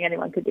there's nothing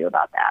anyone could do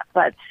about that.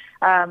 But,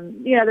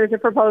 there's a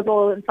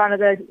proposal in front of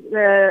the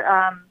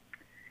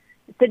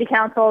City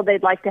Council.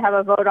 They'd like to have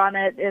a vote on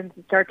it and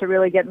start to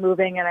really get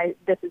moving. And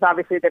this is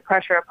obviously the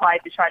pressure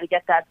applied to try to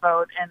get that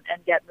vote and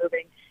get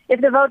moving.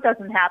 If the vote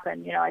doesn't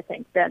happen, I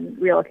think then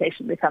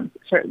relocation becomes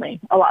certainly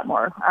a lot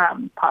more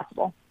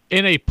possible.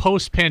 In a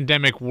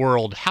post-pandemic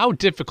world, how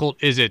difficult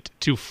is it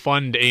to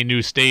fund a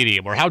new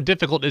stadium, or how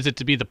difficult is it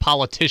to be the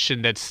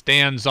politician that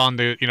stands on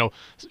the,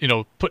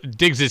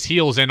 digs his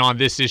heels in on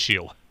this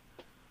issue?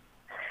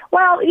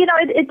 Well,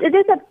 it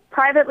is a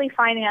privately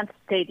financed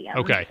stadium.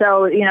 Okay.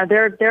 So,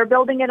 they're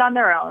building it on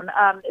their own.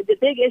 The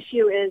big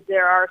issue is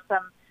there are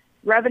some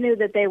revenue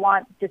that they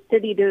want the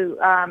city to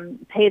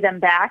pay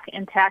them back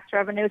in tax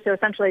revenue. So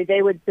essentially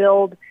they would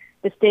build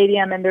the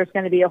stadium, and there's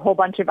going to be a whole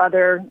bunch of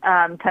other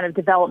kind of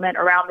development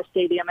around the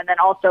stadium, and then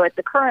also at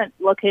the current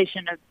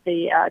location of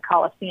the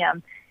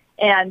Coliseum.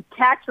 And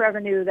tax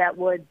revenue that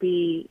would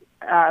be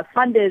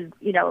funded,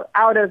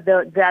 out of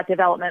that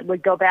development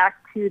would go back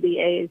to the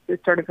A's as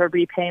sort of a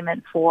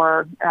repayment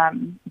for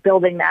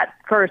building that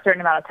for a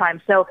certain amount of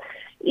time. So,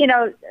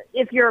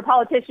 if you're a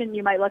politician,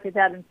 you might look at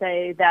that and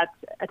say that's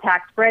a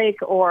tax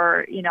break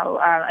or,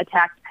 a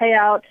tax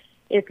payout.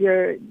 If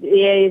you're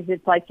the A's,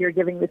 it's like you're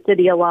giving the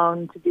city a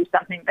loan to do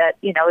something that,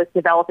 is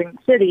developing the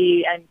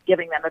city and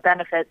giving them a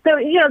benefit. So,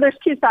 there's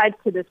two sides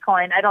to this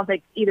coin. I don't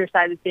think either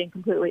side is being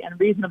completely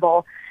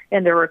unreasonable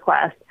in their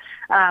request.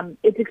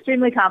 It's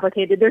extremely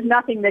complicated. There's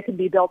nothing that can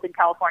be built in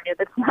California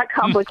that's not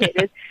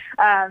complicated.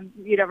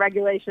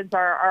 Regulations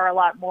are a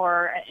lot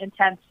more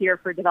intense here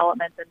for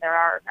development than there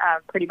are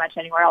pretty much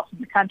anywhere else in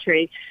the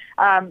country.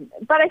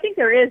 But I think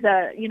there is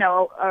a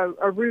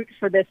route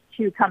for this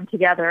to come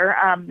together.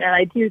 And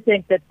I do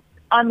think that,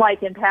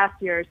 unlike in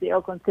past years, the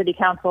Oakland City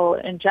Council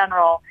in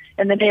general,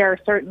 and the mayor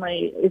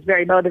certainly is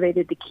very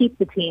motivated to keep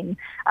the team.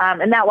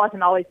 And that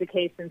wasn't always the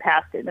case in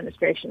past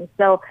administrations.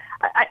 So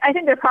I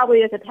think there probably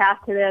is a path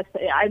to this.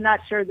 I'm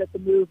not sure that the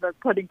move of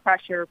putting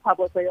pressure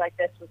publicly like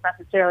this was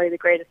necessarily the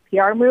greatest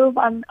PR move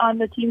on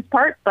the team's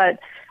part, but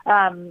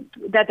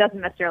that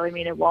doesn't necessarily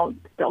mean it won't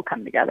still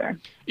come together.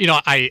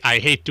 I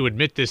hate to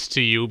admit this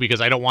to you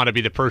because I don't want to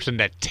be the person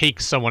that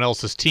takes someone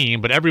else's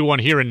team, but everyone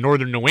here in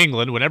northern New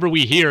England, whenever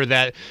we hear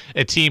that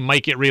a team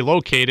might get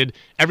relocated,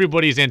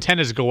 everybody's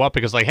antennas go up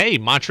because, like, hey,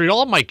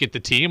 Montreal might get the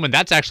team, and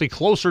that's actually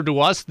closer to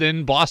us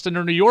than Boston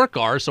or New York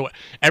are. So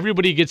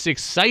everybody gets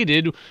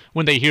excited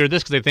when they hear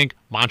this because they think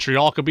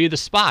Montreal could be the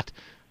spot.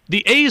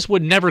 The A's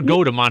would never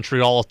go to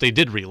Montreal if they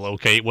did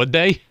relocate, would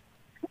they?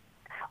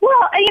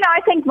 Well,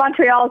 I think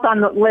Montreal is on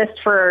the list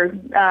for,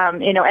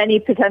 any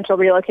potential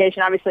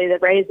relocation. Obviously, the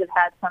Rays have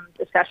had some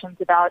discussions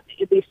about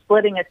at least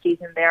splitting a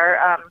season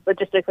there.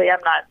 Logistically, I'm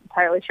not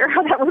entirely sure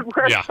how that would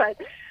work, yeah. But,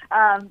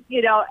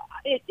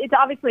 it's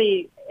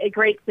obviously a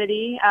great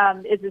city.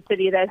 It's a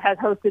city that has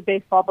hosted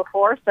baseball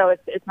before, so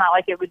it's not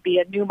like it would be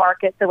a new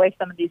market the way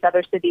some of these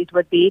other cities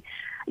would be.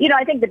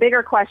 I think the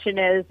bigger question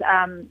is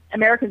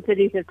American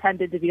cities have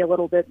tended to be a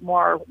little bit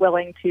more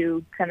willing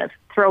to kind of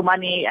throw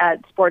money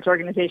at sports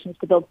organizations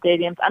to build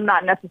stadiums. I'm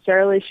not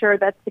necessarily sure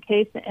that's the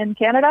case in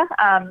Canada.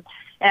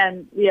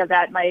 And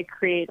that might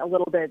create a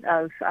little bit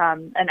of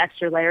an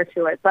extra layer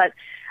to it. But,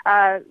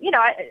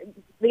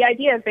 the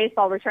idea of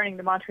baseball returning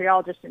to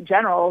Montreal just in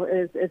general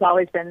has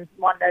always been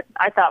one that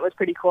I thought was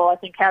pretty cool. I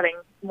think having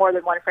more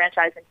than one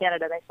franchise in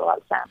Canada makes a lot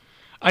of sense.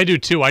 I do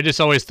too. I just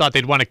always thought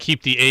they'd want to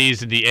keep the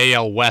A's in the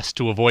AL West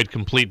to avoid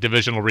complete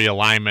divisional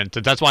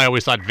realignment. That's why I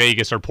always thought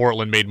Vegas or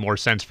Portland made more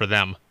sense for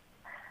them.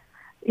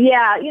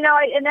 Yeah,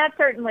 and that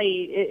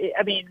certainly,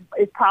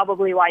 is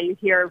probably why you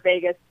hear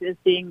Vegas as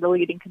being the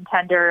leading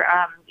contender.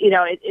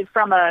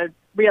 From a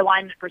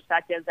realignment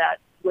perspective, that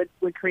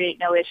would create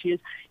no issues.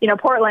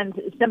 Portland,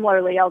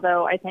 similarly,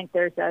 although I think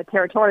there's a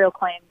territorial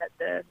claim that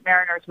the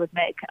Mariners would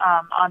make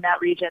on that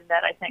region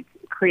that I think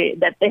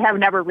that they have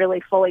never really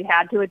fully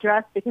had to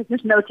address because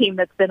there's no team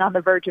that's been on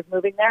the verge of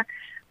moving there.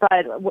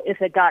 But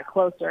if it got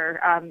closer,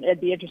 it'd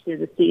be interesting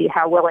to see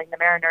how willing the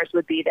Mariners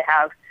would be to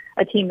have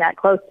a team that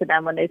close to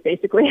them when they've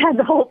basically had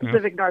the whole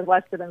Pacific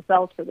Northwest to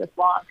themselves for this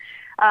long.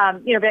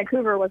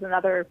 Vancouver was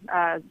another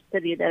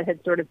city that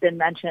had sort of been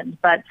mentioned.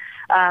 But,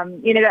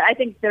 I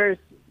think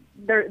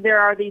there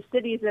are these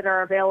cities that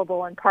are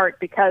available in part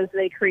because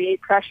they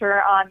create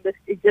pressure on the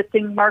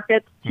existing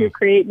markets to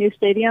create new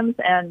stadiums.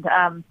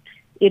 And,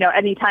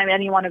 anytime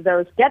any one of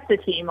those gets a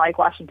team like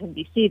Washington,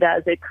 D.C.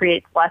 does, it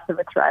creates less of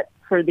a threat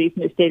for these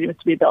new stadiums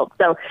to be built.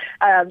 So,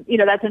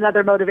 that's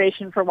another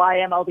motivation for why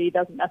MLB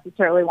doesn't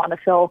necessarily want to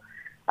fill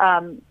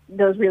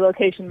those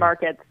relocation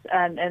markets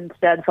and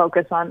instead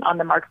focus on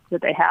the markets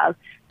that they have.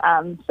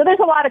 So there's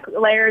a lot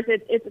of layers.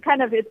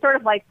 It's sort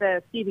of like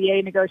the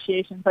CBA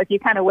negotiations. Like you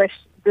kind of wish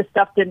this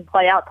stuff didn't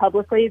play out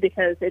publicly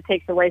because it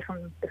takes away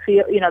from the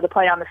field, the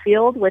play on the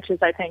field, which is,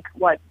 I think,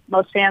 what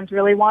most fans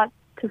really want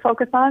to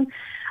focus on.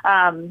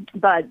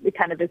 But it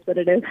kind of is what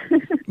it is.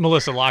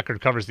 Melissa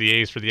Lockard covers the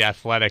A's for The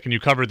Athletic, and you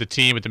covered the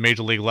team at the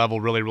major league level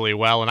really, really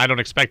well. And I don't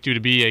expect you to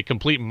be a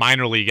complete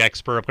minor league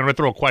expert. I'm going to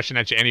throw a question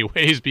at you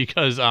anyways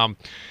because,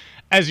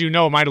 as you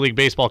know, minor league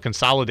baseball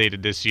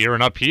consolidated this year.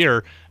 And up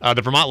here,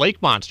 the Vermont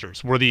Lake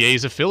Monsters were the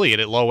A's affiliate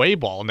at low A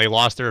ball, and they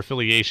lost their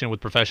affiliation with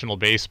professional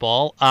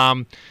baseball.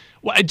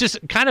 Just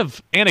kind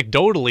of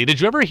anecdotally,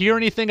 did you ever hear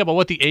anything about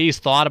what the A's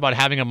thought about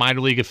having a minor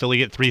league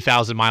affiliate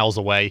 3,000 miles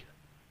away?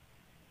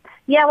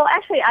 Yeah, well,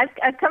 actually,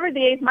 I've covered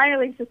the A's minor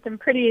league system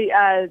pretty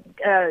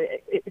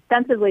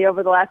extensively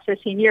over the last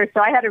 15 years.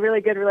 So I had a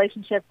really good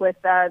relationship with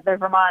the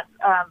Vermont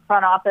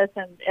front office,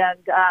 and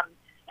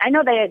I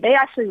know they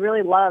actually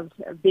really loved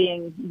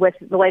being with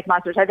the Lake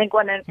Monsters. I think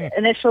when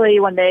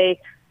they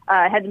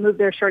had to move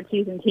their short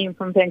season team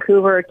from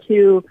Vancouver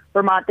to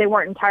Vermont, they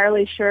weren't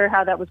entirely sure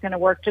how that was going to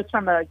work just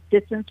from a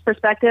distance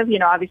perspective.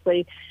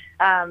 Obviously,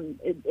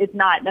 it's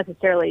not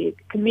necessarily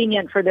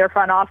convenient for their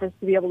front office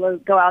to be able to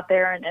go out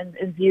there and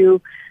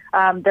view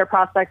their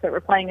prospects that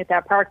were playing at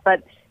that park.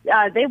 But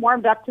they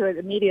warmed up to it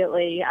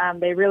immediately.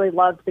 They really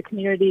loved the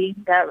community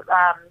that,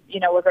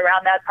 was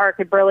around that park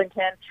at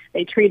Burlington.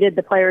 They treated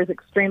the players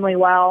extremely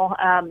well.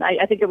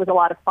 I think it was a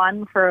lot of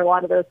fun for a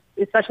lot of those,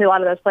 especially a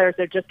lot of those players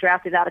that are just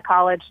drafted out of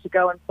college to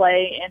go and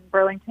play in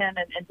Burlington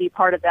and be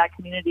part of that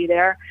community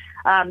there.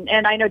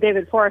 And I know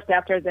David Forrest,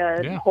 after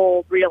the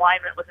whole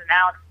realignment was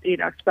announced,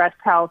 expressed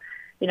how,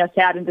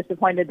 sad and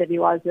disappointed that he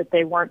was that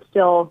they weren't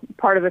still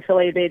part of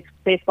affiliated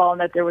baseball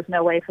and that there was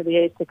no way for the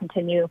A's to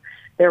continue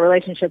their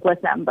relationship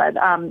with them. But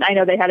I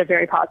know they had a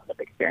very positive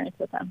experience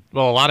with them.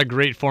 Well, a lot of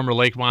great former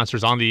Lake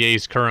Monsters on the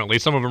A's currently.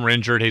 Some of them are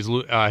injured.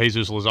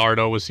 Jesus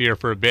Luzardo was here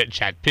for a bit.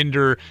 Chad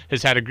Pinder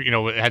has had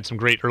had some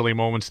great early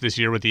moments this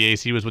year with the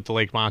A's. He was with the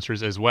Lake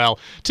Monsters as well.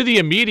 To the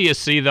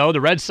immediacy, though,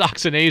 the Red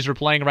Sox and A's are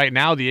playing right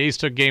now. The A's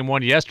took Game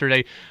 1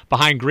 yesterday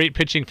behind great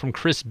pitching from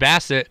Chris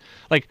Bassett.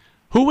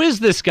 Who is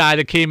this guy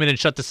that came in and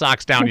shut the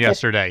Sox down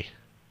yesterday?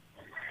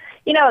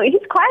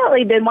 He's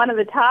quietly been one of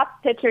the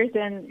top pitchers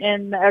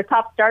or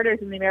top starters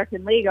in the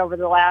American League over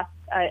the last,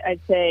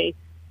 I'd say,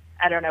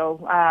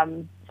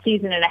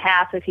 season and a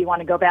half, if you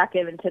want to go back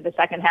even to the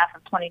second half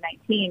of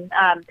 2019.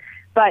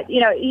 But,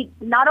 he's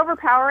not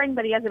overpowering,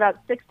 but he has about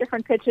 6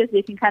 different pitches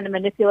he can kind of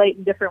manipulate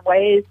in different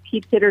ways,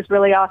 keeps hitters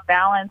really off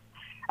balance.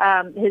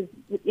 His,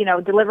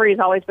 delivery has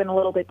always been a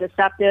little bit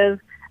deceptive,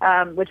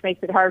 which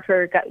makes it hard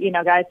for,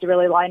 guys to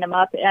really line him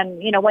up.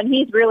 And, when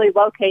he's really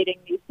locating,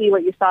 you see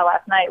what you saw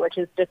last night, which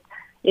is just,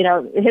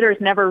 hitters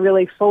never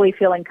really fully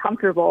feeling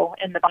comfortable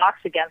in the box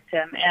against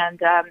him.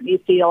 And you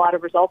see a lot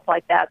of results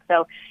like that.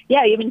 So,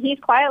 yeah, he's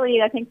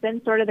quietly, I think,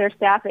 been sort of their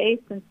staff ace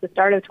since the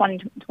start of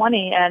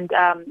 2020. And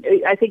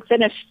I think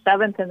finished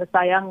 7th in the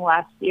Cy Young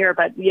last year.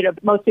 But,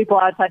 most people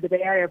outside the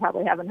Bay Area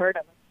probably haven't heard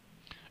of him.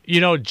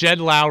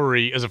 Jed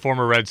Lowry, as a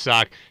former Red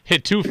Sox,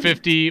 hit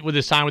 .250 with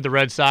his time with the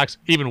Red Sox.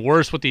 Even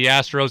worse with the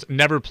Astros,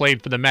 never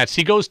played for the Mets.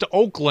 He goes to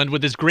Oakland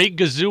with his great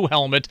Gazoo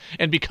helmet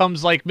and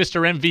becomes like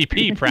Mr.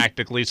 MVP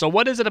practically. So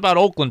what is it about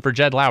Oakland for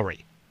Jed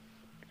Lowry?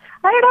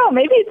 I don't know.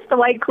 Maybe it's the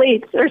white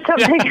cleats or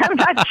something. I'm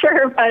not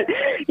sure. But,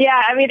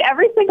 yeah,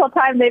 every single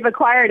time they've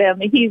acquired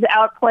him, he's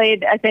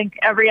outplayed, I think,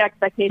 every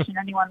expectation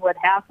anyone would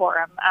have for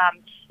him.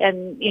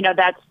 And,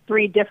 that's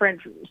 3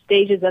 different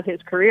stages of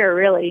his career,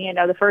 really.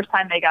 The first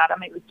time they got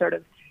him, he was sort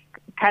of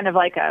kind of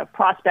like a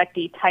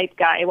prospect-y type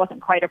guy. He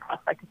wasn't quite a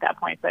prospect at that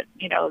point, but,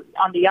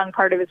 on the young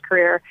part of his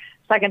career.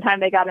 Second time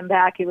they got him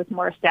back, he was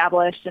more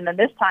established. And then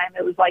this time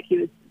it was like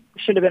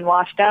should have been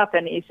washed up,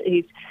 and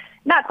he's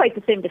not quite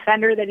the same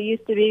defender that he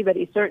used to be, but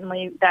he's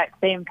certainly that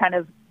same kind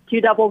of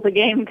 2 doubles a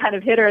game kind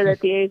of hitter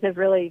that the A's have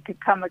really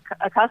become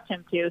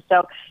accustomed to.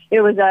 So it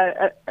was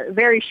a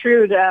very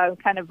shrewd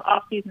kind of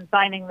off-season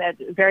signing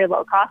that's very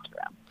low cost for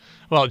him.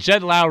 Well,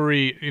 Jed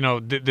Lowry,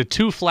 the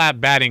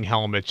 2-flat batting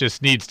helmet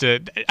just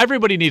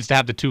everybody needs to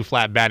have the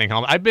 2-flat batting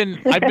helmet. I've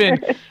been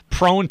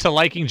prone to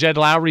liking Jed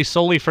Lowry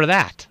solely for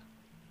that.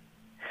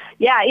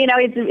 Yeah,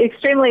 it's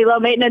extremely low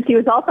maintenance. He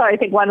was also, I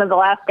think, one of the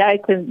last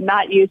guys to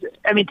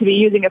to be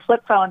using a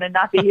flip phone and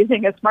not be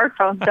using a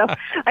smartphone. So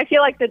I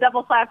feel like the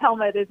double flap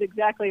helmet is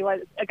exactly what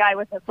a guy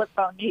with a flip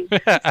phone needs.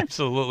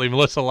 Absolutely.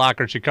 Melissa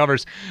Lockard, she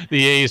covers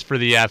the A's for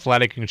The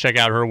Athletic. You can check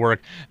out her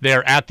work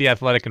there at The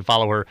Athletic and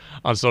follow her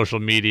on social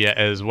media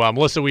as well.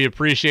 Melissa, we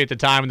appreciate the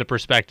time and the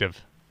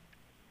perspective.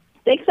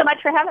 Thanks so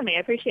much for having me.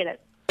 I appreciate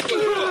it.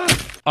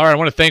 All right, I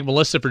want to thank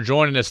Melissa for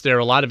joining us there.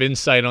 A lot of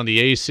insight on the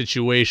A's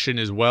situation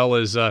as well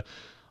as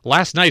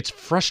last night's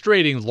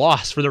frustrating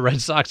loss for the Red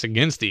Sox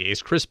against the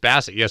A's. Chris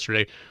Bassett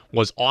yesterday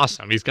was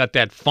awesome. He's got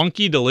that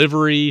funky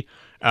delivery.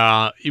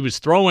 He was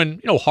throwing,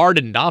 hard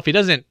enough. He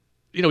doesn't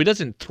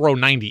throw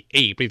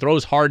 98, but he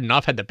throws hard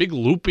enough. Had the big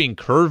looping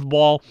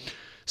curveball.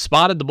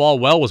 Spotted the ball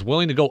well. Was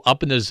willing to go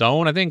up in the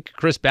zone. I think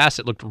Chris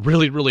Bassett looked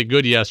really, really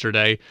good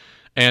yesterday.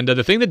 And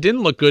the thing that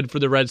didn't look good for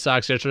the Red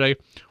Sox yesterday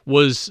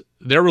was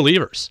their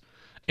relievers.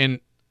 And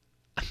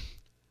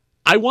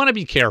I want to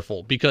be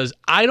careful because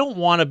I don't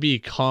want to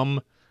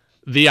become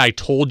the I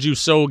told you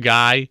so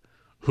guy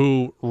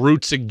who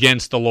roots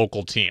against the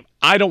local team.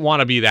 I don't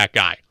want to be that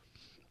guy.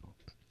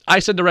 I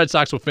said the Red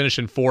Sox will finish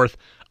in 4th.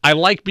 I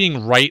like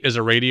being right as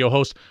a radio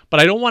host, but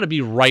I don't want to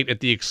be right at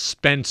the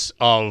expense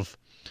of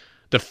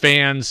the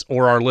fans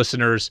or our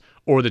listeners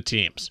or the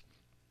teams.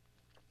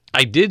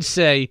 I did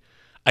say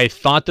I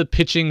thought the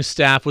pitching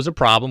staff was a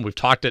problem. We've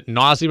talked ad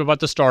nauseum about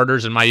the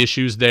starters and my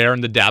issues there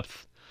and the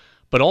depth.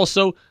 But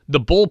also, the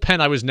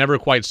bullpen I was never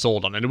quite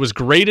sold on. And it was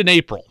great in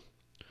April.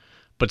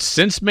 But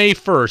since May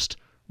 1st,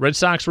 Red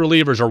Sox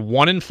relievers are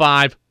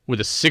 1-5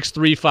 with a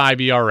 6.35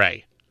 ERA.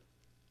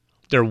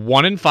 They're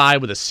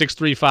 1-5 with a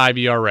 6.35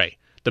 ERA.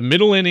 The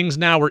middle innings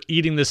now are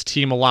eating this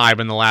team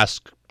alive in the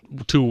last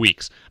 2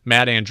 weeks.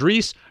 Matt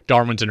Andriese,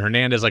 Darwinson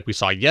Hernandez like we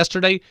saw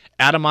yesterday,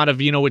 Adam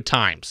Ottavino at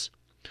times.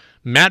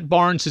 Matt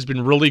Barnes has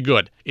been really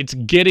good. It's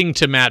getting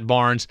to Matt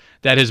Barnes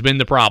that has been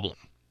the problem.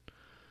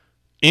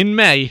 In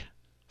May,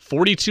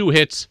 42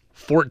 hits,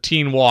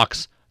 14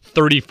 walks,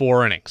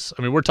 34 innings.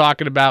 We're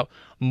talking about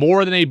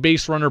more than a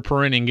base runner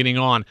per inning getting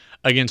on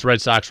against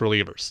Red Sox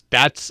relievers.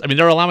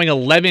 They're allowing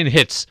 11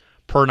 hits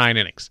per 9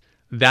 innings.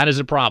 That is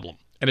a problem.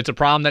 And it's a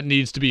problem that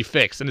needs to be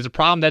fixed. And it's a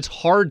problem that's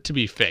hard to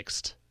be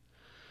fixed.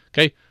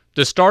 Okay?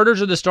 The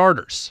starters are the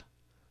starters.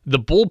 The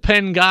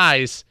bullpen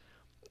guys,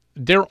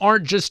 there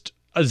aren't just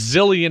a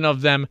zillion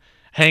of them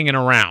hanging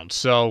around.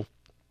 So,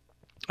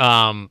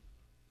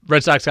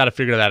 Red Sox got to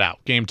figure that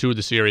out. Game 2 of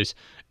the series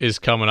is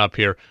coming up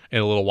here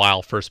in a little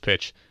while. First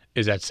pitch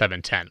is at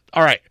 7:10.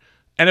 All right,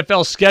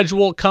 NFL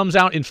schedule comes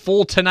out in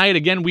full tonight.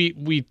 Again,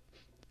 we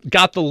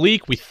got the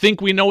leak. We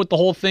think we know what the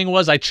whole thing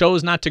was. I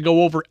chose not to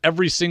go over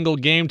every single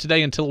game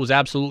today until it was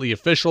absolutely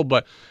official.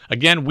 But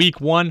again,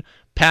 week 1,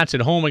 Pats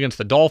at home against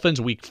the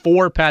Dolphins. Week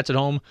 4, Pats at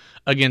home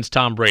against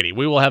Tom Brady.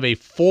 We will have a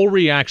full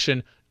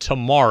reaction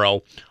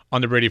tomorrow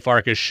on the Brady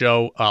Farkas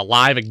Show,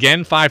 live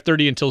again,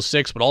 5:30 until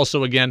 6, but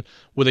also again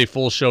with a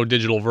full show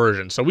digital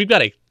version. So we've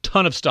got a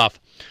ton of stuff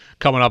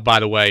coming up, by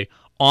the way,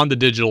 on the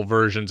digital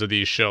versions of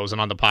these shows and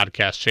on the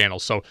podcast channel.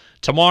 So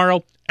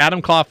tomorrow,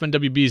 Adam Kaufman,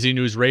 WBZ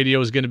News Radio,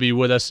 is going to be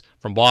with us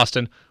from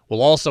Boston.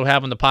 We'll also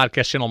have on the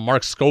podcast channel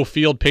Mark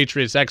Schofield,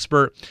 Patriots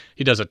expert.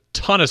 He does a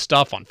ton of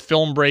stuff on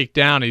film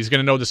breakdown. He's going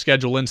to know the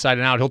schedule inside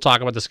and out. He'll talk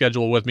about the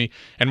schedule with me.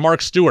 And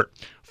Mark Stewart,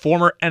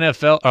 former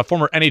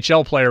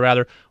NHL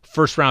player,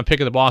 first-round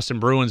pick of the Boston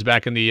Bruins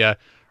back in the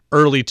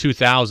early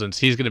 2000s.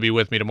 He's going to be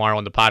with me tomorrow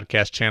on the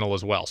podcast channel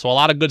as well. So a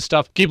lot of good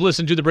stuff. Keep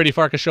listening to the Brady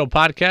Farkas Show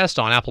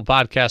podcast on Apple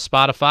Podcasts,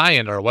 Spotify,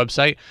 and our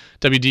website,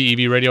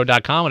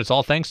 WDEVradio.com. And it's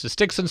all thanks to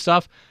Sticks and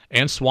Stuff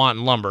and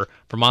Swanton Lumber,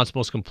 Vermont's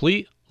most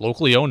complete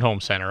locally owned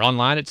home center.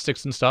 Online at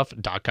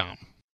sticksandstuff.com.